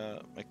have my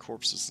my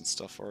corpses and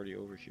stuff already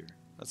over here.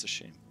 That's a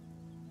shame.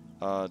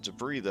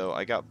 Debris though,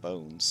 I got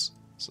bones,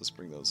 so let's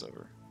bring those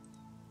over.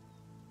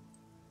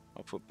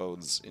 I'll put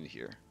bones in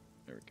here.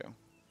 There we go.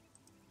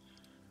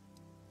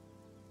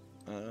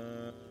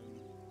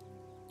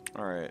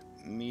 Alright,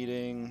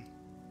 meeting,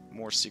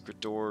 more secret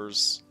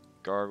doors,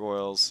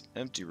 gargoyles,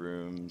 empty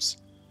rooms,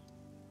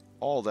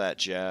 all that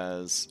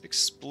jazz,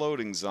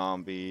 exploding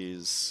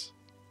zombies,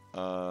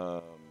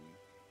 a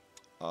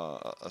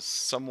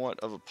somewhat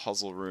of a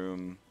puzzle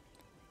room,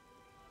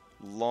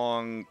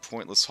 long,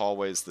 pointless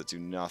hallways that do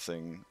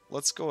nothing.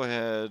 Let's go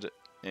ahead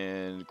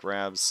and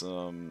grab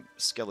some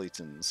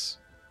skeletons,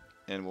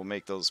 and we'll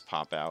make those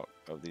pop out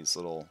of these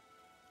little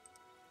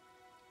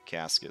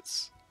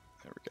caskets.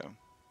 There we go.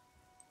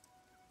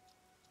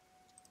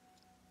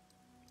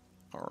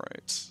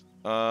 Alright.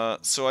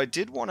 So I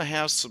did want to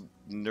have some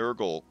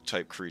Nurgle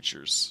type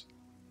creatures.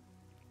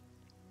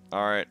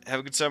 Alright, have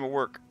a good time at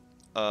work.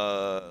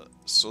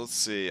 So let's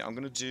see. I'm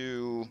gonna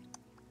do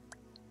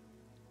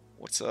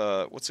what's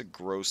a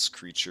gross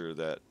creature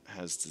that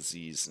has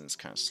disease and is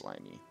kind of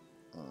slimy?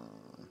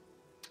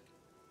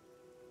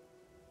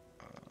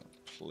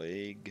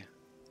 Plague.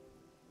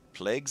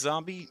 Plague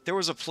zombie? There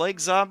was a plague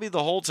zombie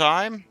the whole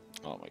time?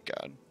 Oh my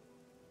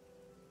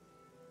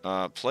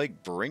god.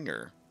 Plague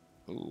bringer.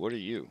 Ooh, what are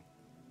you?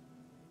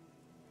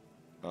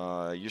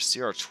 You're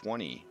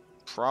CR20.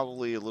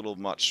 Probably a little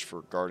much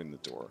for guarding the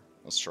door.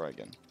 Let's try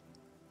again.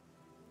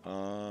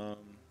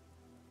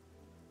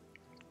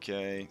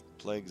 Okay.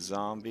 Plague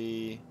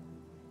zombie.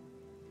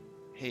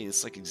 Hey,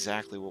 it's like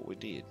exactly what we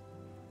need.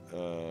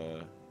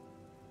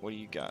 What do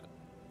you got?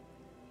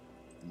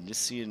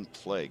 Nissian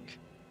plague.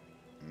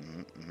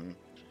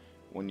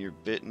 When you're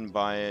bitten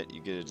by it,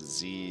 you get a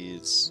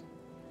disease.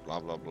 Blah,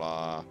 blah,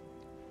 blah.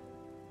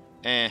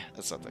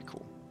 That's not that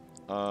cool.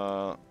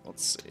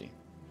 Let's see.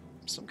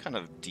 Some kind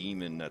of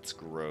demon that's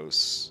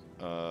gross.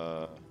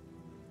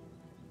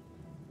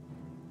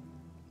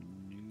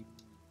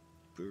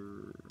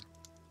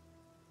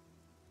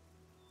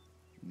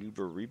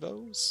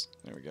 Nubaribos?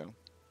 There we go.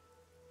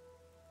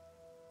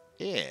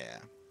 Yeah.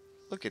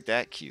 Look at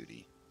that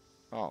cutie.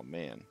 Oh,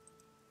 man.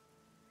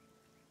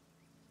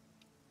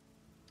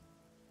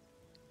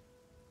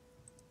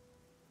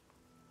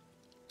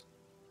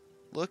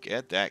 Look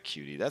at that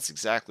cutie. That's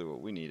exactly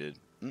what we needed.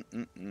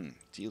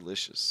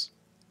 Delicious.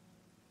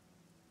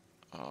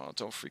 Oh,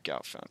 don't freak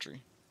out,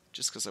 Foundry.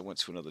 Just because I went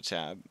to another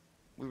tab.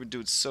 We were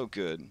doing so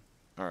good.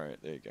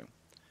 Alright, there you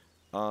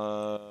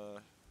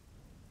go.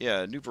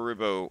 Yeah, Murder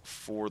Hobo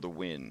for the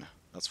win.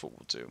 That's what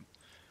we'll do.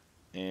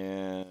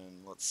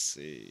 And let's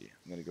see.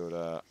 I'm going to go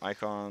to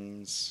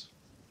icons.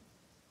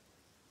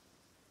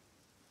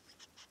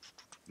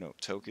 No,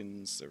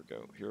 tokens. There we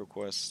go.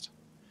 HeroQuest.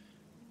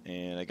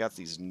 And I got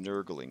these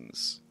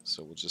Nurglings.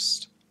 So we'll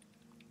just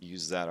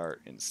use that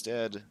art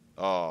instead.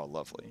 Oh,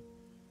 lovely.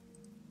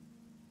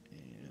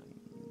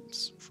 And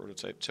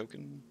prototype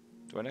token.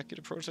 Do I not get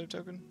a prototype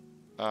token?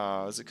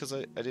 Is it because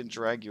I didn't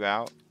drag you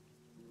out?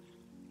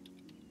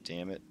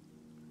 Damn it.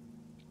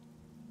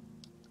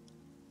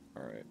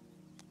 Alright.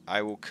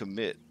 I will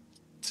commit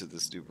to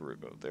this new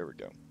Barrow. There we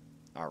go.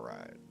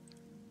 Alright.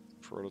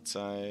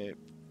 Prototype.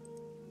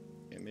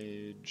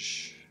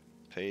 Image.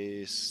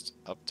 Paste.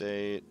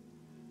 Update.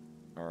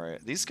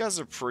 Alright. These guys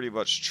are pretty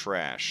much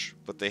trash,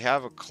 but they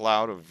have a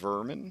cloud of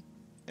vermin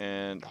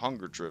and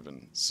hunger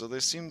driven, so they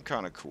seem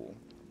kind of cool.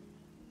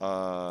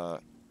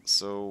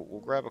 So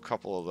we'll grab a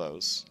couple of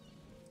those.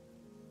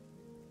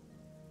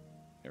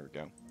 There we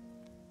go.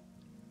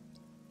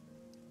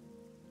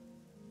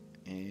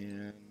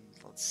 And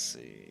let's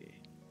see.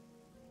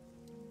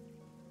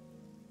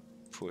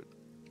 Put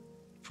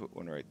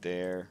one right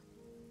there.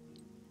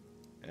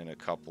 And a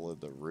couple in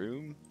the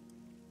room.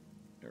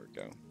 There we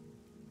go.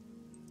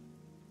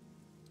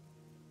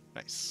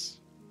 Nice.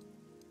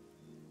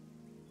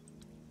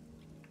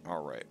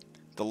 Alright.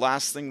 The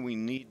last thing we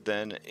need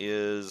then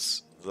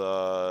is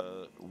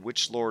the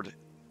Witch Lord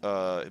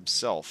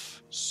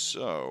himself.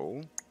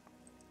 So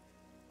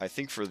I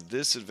think for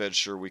this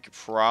adventure we could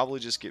probably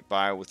just get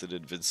by with an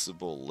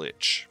invincible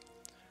Lich.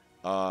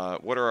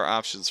 What are our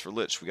options for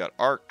Lich? We got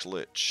Arced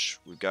Lich,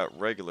 we've got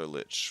regular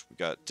Lich, we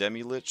got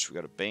Demi Lich, we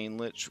got a Bane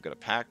Lich, we got a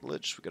Pact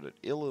Lich, we got an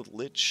Illa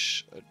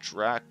Lich, a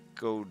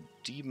Draco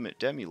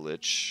Demi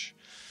Lich,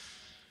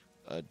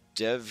 a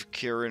Dev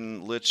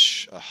Kirin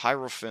Lich, a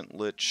Hierophant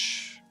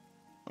Lich.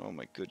 Oh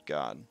my good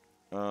god.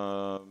 There's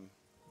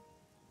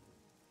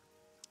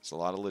a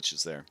lot of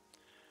Liches there.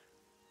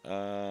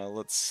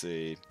 Let's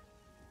see.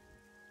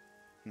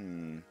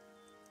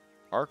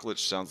 Arc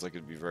Lich sounds like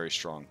it'd be very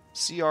strong.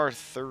 CR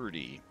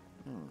 30.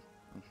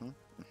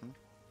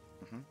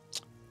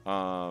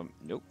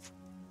 Nope.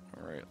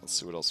 Alright, let's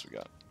see what else we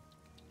got.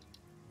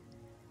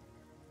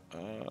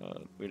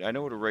 I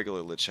know what a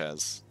regular Lich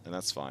has, and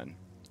that's fine.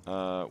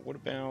 What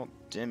about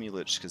Demi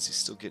Lich, because he's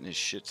still getting his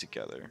shit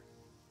together.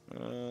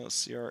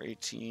 CR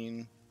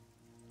 18.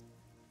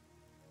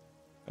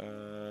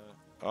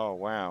 Oh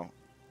wow.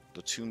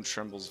 The tomb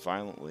trembles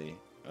violently.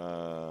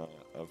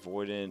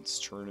 Avoidance,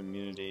 turn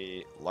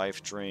immunity,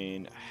 life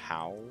drain,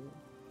 howl,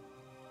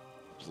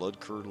 blood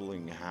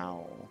curdling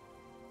howl.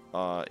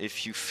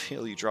 If you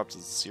fail, you drop to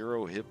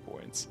 0 hit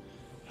points.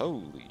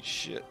 Holy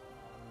shit.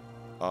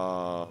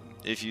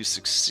 If you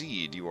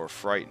succeed, you are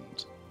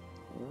frightened.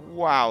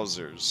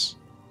 Wowzers.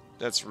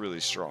 That's really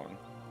strong.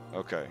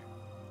 Okay.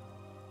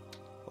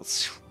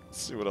 Let's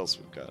see what else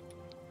we've got.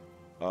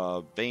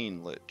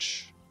 Bane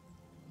Lich.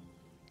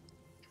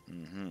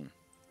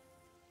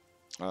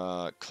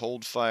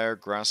 Cold Fire,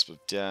 Grasp of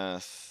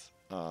Death,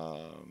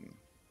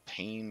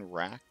 Pain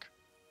Rack.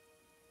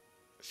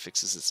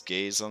 Fixes its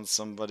gaze on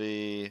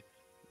somebody.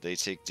 They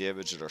take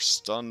damage and are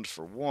stunned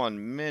for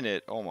 1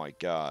 minute. Oh my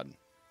god.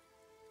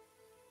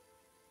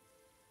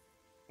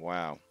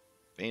 Wow.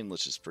 Bane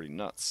Lich is pretty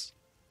nuts.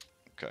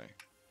 Okay.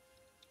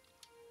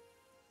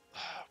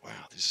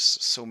 Wow, there's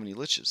just so many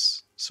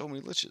Liches. So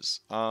many Liches.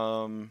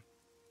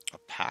 A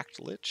Pact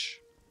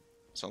Lich?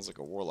 Sounds like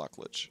a Warlock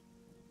Lich.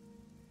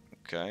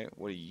 Okay,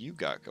 what do you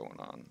got going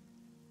on?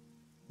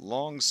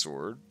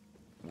 Longsword.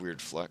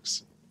 Weird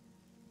flex.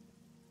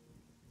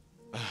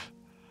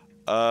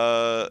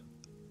 Yeah,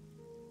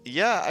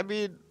 I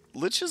mean,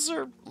 Liches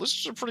are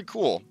pretty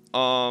cool.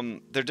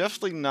 They're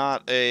definitely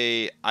not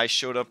a I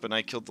showed up and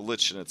I killed the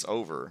Lich and it's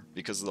over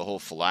because of the whole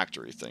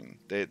phylactery thing.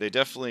 They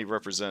definitely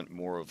represent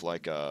more of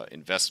like a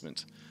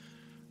investment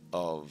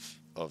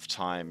of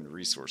time and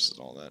resources and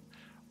all that.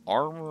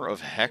 Armor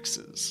of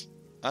Hexes.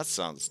 That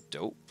sounds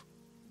dope.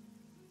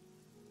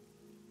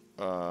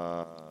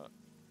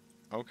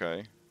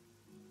 Okay.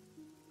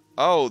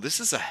 Oh, this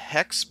is a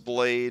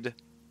Hexblade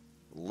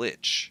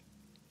Lich.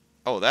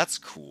 Oh, that's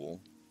cool.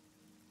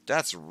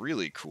 That's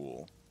really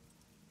cool.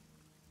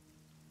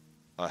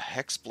 A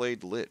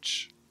Hexblade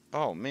Lich.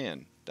 Oh,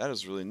 man. That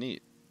is really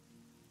neat.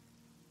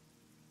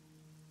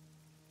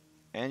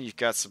 And you've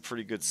got some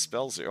pretty good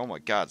spells here. Oh my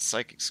god,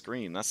 Psychic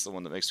Scream. That's the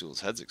one that makes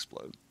people's heads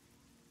explode.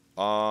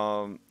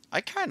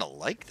 I kind of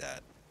like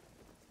that.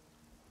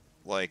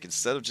 Like,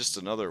 instead of just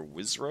another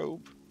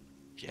Wizrobe?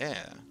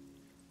 Yeah.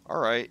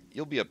 Alright,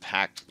 you'll be a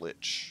Pact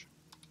Lich.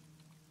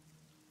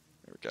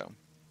 There we go.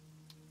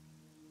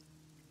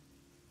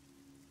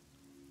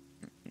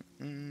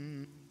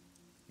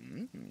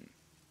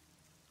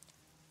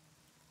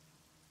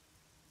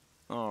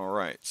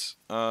 Alright.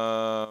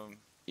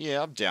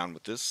 Yeah, I'm down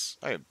with this.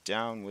 I am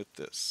down with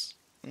this.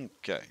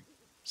 Okay.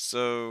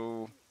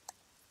 So,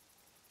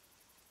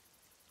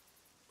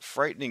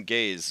 frightening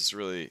gaze is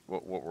really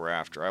what we're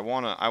after. I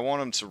want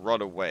them to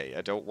run away.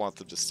 I don't want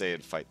them to stay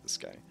and fight this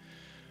guy.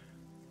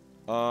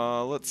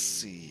 Let's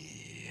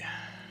see.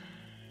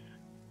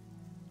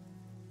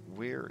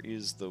 Where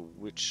is the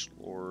Witch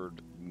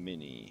Lord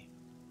mini?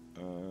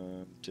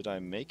 Did I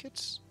make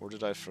it? Or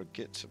did I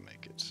forget to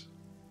make it?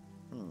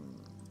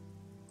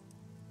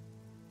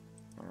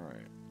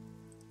 Alright.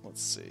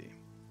 Let's see.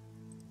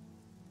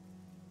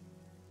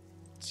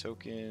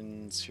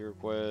 Tokens,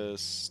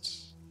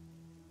 HeroQuest.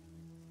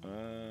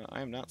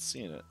 I am not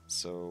seeing it,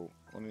 so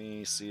let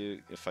me see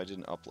if I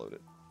didn't upload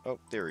it. Oh,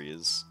 there he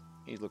is.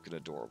 He's looking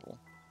adorable.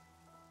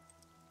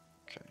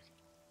 Okay.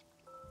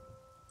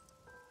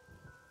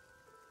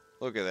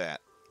 Look at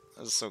that.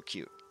 That's so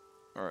cute.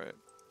 Alright.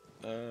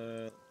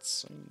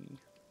 Let's see.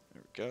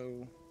 There we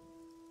go.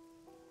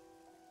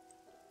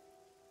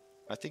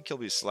 I think he'll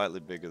be slightly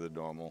bigger than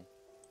normal.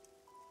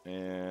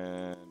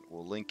 And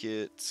we'll link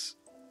it,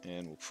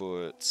 and we'll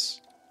put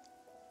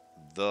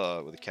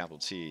the, with a capital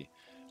T,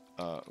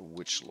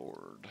 Witch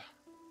Lord.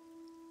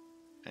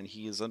 And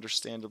he is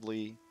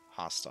understandably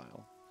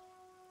hostile.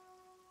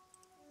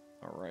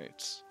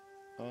 Alright.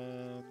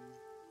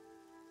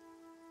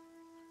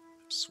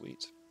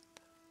 Sweet.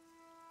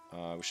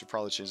 We should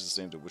probably change his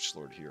name to Witch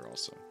Lord here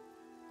also.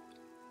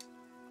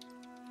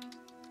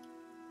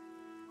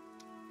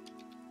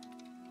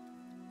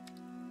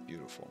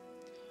 Beautiful.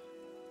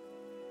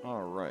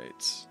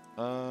 Alright.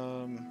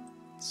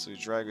 So you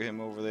drag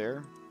him over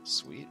there.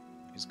 Sweet.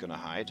 He's gonna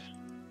hide.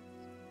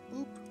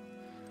 Boop.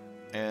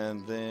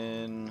 And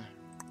then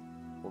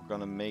we're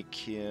gonna make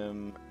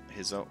him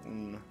his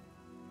own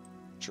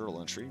journal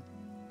entry.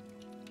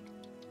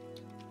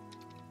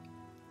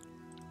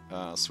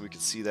 So we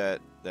can see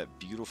that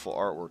beautiful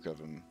artwork of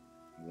him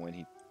when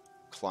he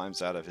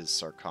climbs out of his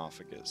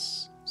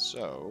sarcophagus.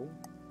 So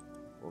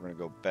we're gonna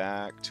go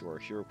back to our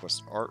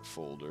HeroQuest art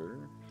folder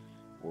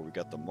where we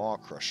got the Maw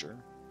Crusher,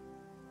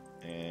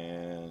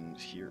 and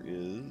here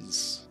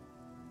is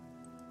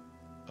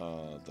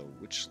the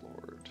Witch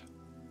Lord.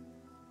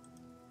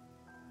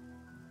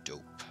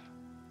 Dope.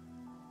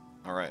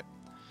 Alright.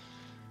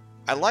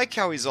 I like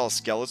how he's all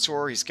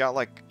Skeletor. He's got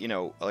like, you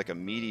know, like a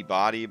meaty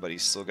body, but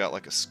he's still got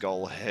like a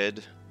skull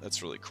head.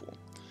 That's really cool.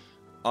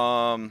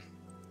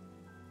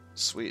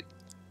 Sweet.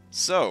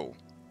 So,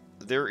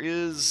 there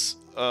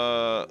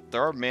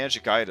are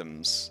magic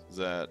items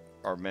that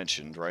are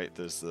mentioned, right?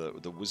 There's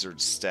the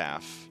wizard's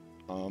staff.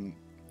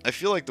 I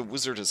feel like the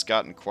wizard has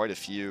gotten quite a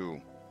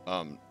few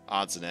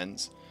odds and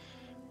ends.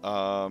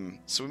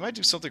 So we might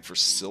do something for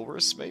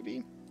Silverus,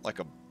 maybe? Like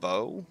a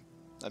bow?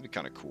 That'd be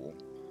kind of cool.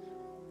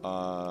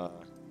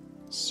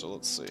 So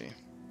let's see.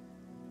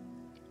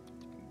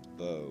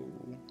 Bow.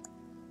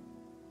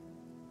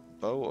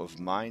 Bow of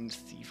Mind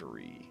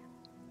Thievery.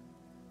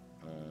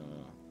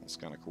 That's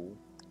kind of cool.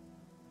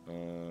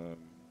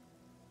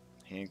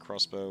 Hand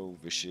crossbow,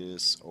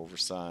 vicious,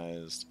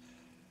 oversized.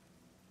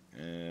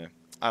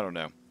 I don't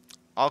know.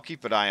 I'll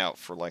keep an eye out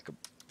for like a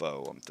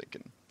bow, I'm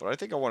thinking. But I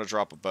think I want to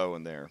drop a bow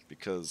in there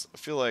because I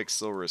feel like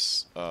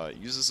Silverus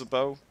uses a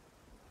bow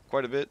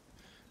quite a bit.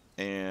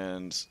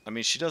 And, I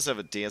mean, she does have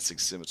a dancing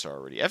scimitar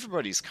already.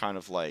 Everybody's kind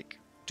of, like,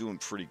 doing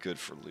pretty good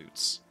for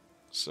loots.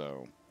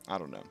 So, I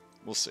don't know.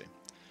 We'll see.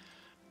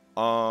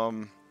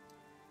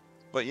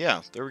 But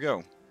yeah, there we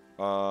go.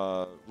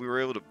 We were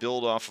able to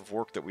build off of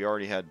work that we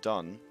already had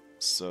done.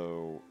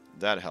 So,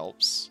 that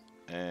helps.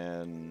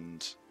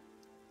 And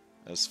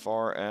as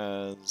far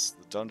as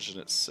the dungeon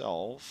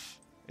itself,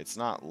 it's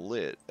not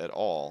lit at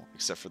all,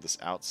 except for this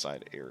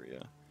outside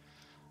area.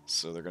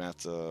 So they're going to have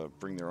to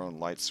bring their own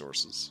light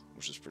sources,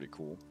 which is pretty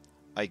cool.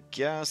 I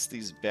guess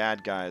these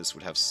bad guys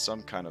would have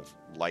some kind of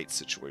light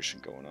situation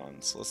going on.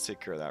 So let's take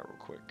care of that real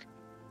quick.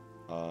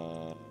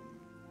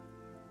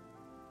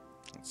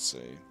 Let's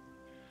see.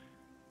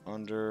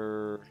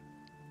 Under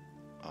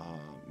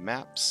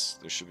maps,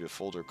 there should be a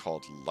folder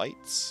called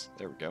lights.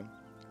 There we go.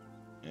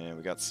 And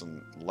we got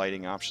some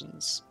lighting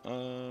options.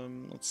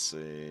 Let's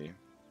see.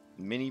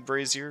 Mini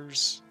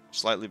braziers,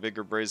 slightly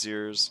bigger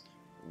braziers,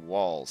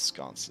 wall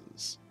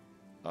sconces.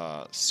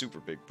 Super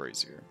big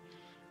brazier.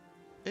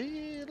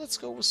 Let's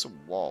go with some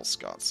wall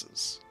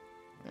sconces.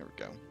 There we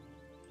go.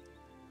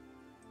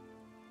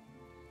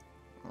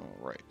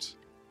 Alright.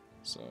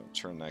 So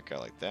turn that guy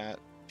like that.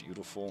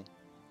 Beautiful.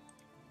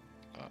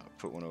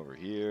 Put one over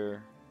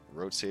here.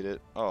 Rotate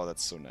it. Oh,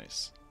 that's so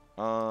nice.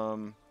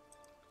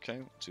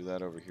 Okay, do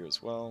that over here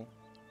as well.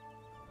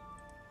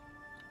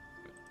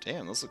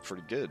 Damn, those look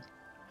pretty good.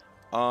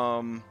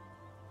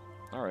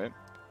 Alright.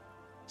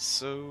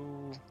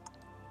 So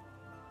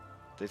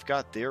they've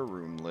got their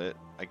room lit.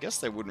 I guess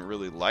they wouldn't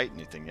really light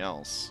anything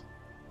else.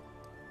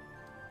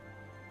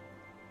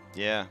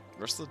 Yeah,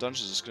 the rest of the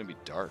dungeon is just going to be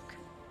dark.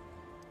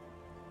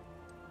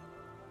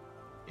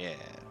 Yeah,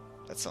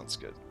 that sounds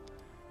good.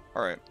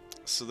 Alright,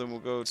 so then we'll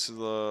go to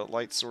the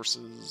light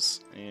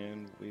sources,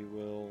 and we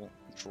will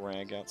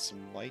drag out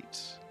some light.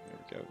 There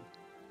we go.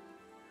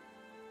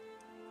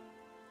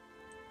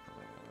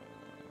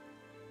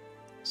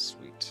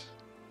 Sweet.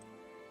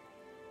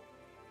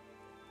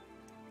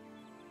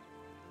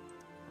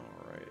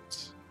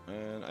 Alright.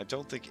 And I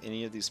don't think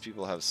any of these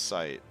people have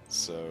sight,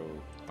 so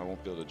I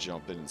won't be able to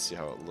jump in and see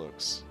how it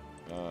looks.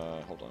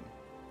 Hold on.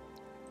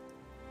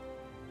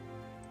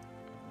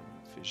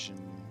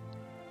 Vision.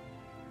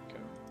 Go.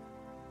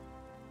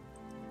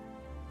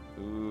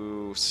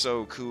 Ooh,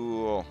 so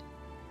cool.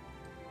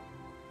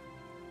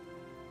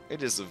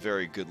 It is a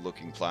very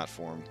good-looking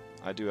platform.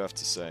 I do have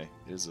to say,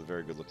 it is a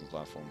very good-looking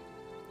platform.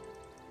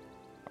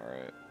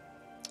 Alright.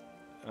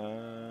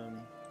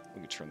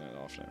 We can turn that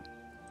off now.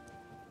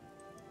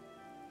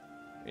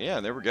 Yeah,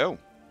 there we go.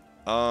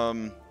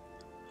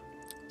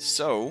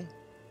 So...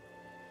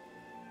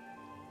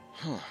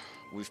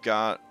 we've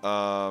got,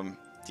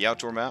 the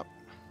outdoor map.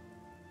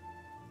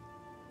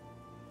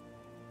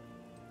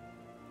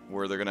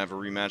 Where they're going to have a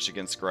rematch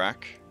against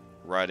Grak,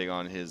 riding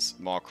on his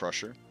Maw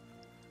Crusher.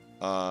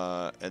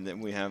 And then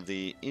we have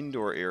the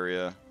indoor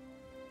area,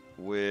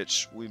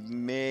 which we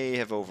may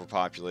have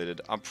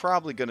overpopulated. I'm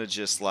probably going to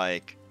just,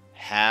 like,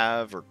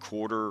 have or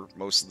quarter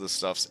most of the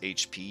stuff's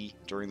HP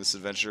during this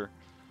adventure.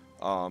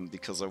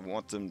 Because I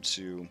want them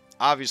to...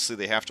 Obviously,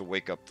 they have to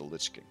wake up the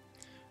Lich King.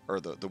 Or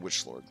the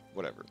Witch Lord,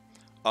 whatever.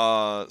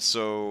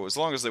 So, as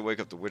long as they wake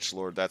up the Witch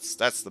Lord, that's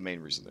the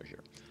main reason they're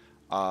here.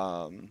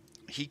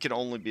 He can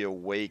only be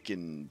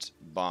awakened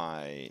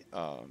by...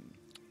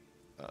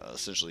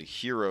 essentially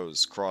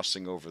heroes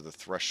crossing over the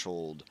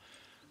threshold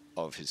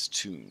of his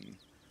tomb.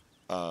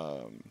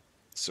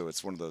 So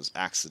it's one of those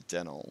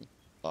accidental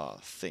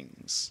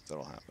things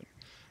that'll happen.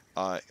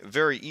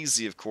 Very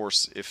easy, of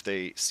course, if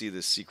they see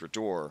this secret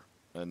door,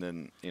 and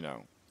then, you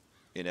know,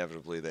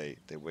 inevitably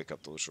they wake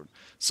up the Lich Lord.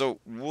 So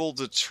we'll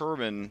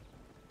determine,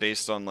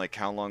 based on like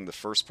how long the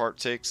first part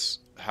takes,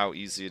 how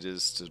easy it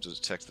is to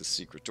detect the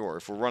secret door.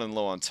 If we're running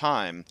low on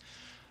time,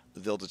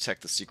 they'll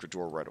detect the secret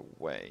door right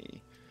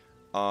away.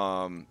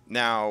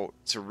 Now,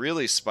 to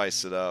really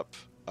spice it up,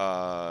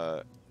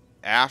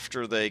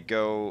 after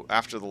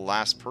the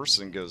last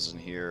person goes in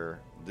here,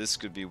 this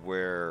could be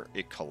where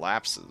it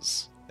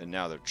collapses, and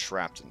now they're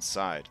trapped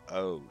inside.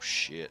 Oh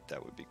shit,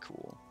 that would be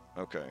cool.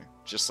 Okay,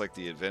 just like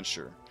the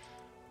adventure,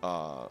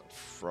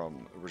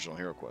 from original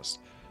HeroQuest.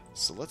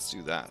 So let's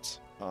do that.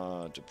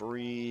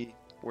 Debris,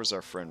 where's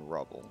our friend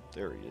Rubble?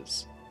 There he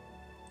is.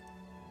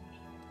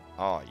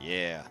 Oh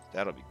yeah,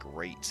 that'll be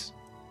great.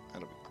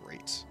 That'll be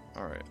great.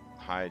 Alright.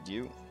 Hide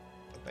you.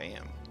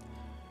 Bam.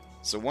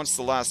 So once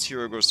the last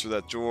hero goes through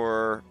that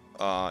door,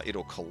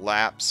 it'll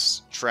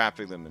collapse,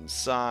 trapping them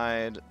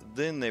inside.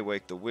 Then they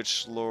wake the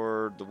Witch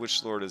Lord. The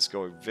Witch Lord is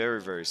going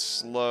very, very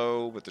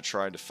slow, but they're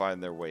trying to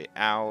find their way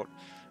out.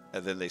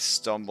 And then they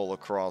stumble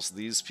across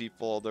these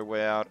people on their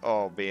way out.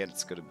 Oh man,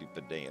 it's going to be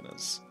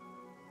bananas.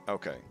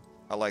 Okay.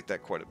 I like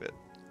that quite a bit.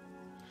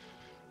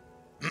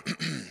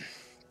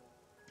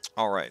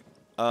 Alright.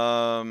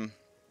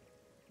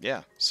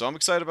 Yeah. So I'm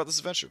excited about this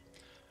adventure.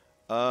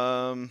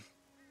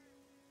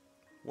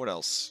 What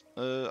else?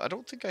 I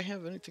don't think I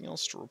have anything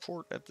else to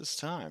report at this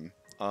time.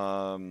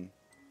 The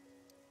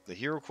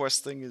HeroQuest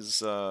thing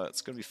is,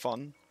 it's gonna be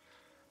fun.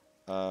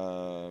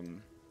 I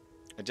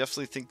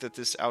definitely think that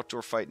this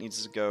outdoor fight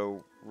needs to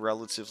go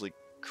relatively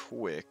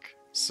quick,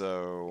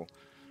 so,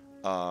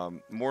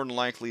 more than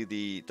likely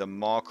the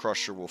Maw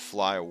Crusher will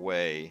fly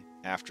away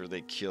after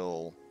they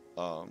kill,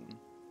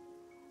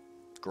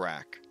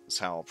 Grak. Is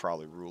how I'll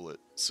probably rule it.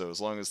 So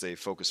as long as they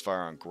focus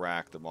fire on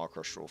Grak, the Maw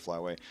Crusher will fly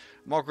away.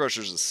 Maw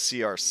Crusher is a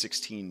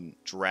CR16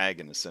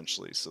 dragon,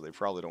 essentially, so they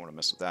probably don't want to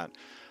mess with that.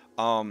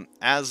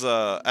 As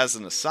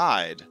an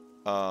aside,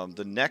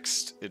 the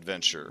next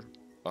adventure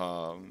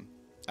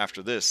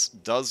after this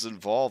does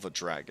involve a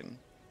dragon,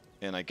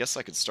 and I guess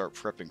I could start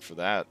prepping for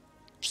that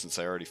since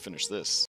I already finished this.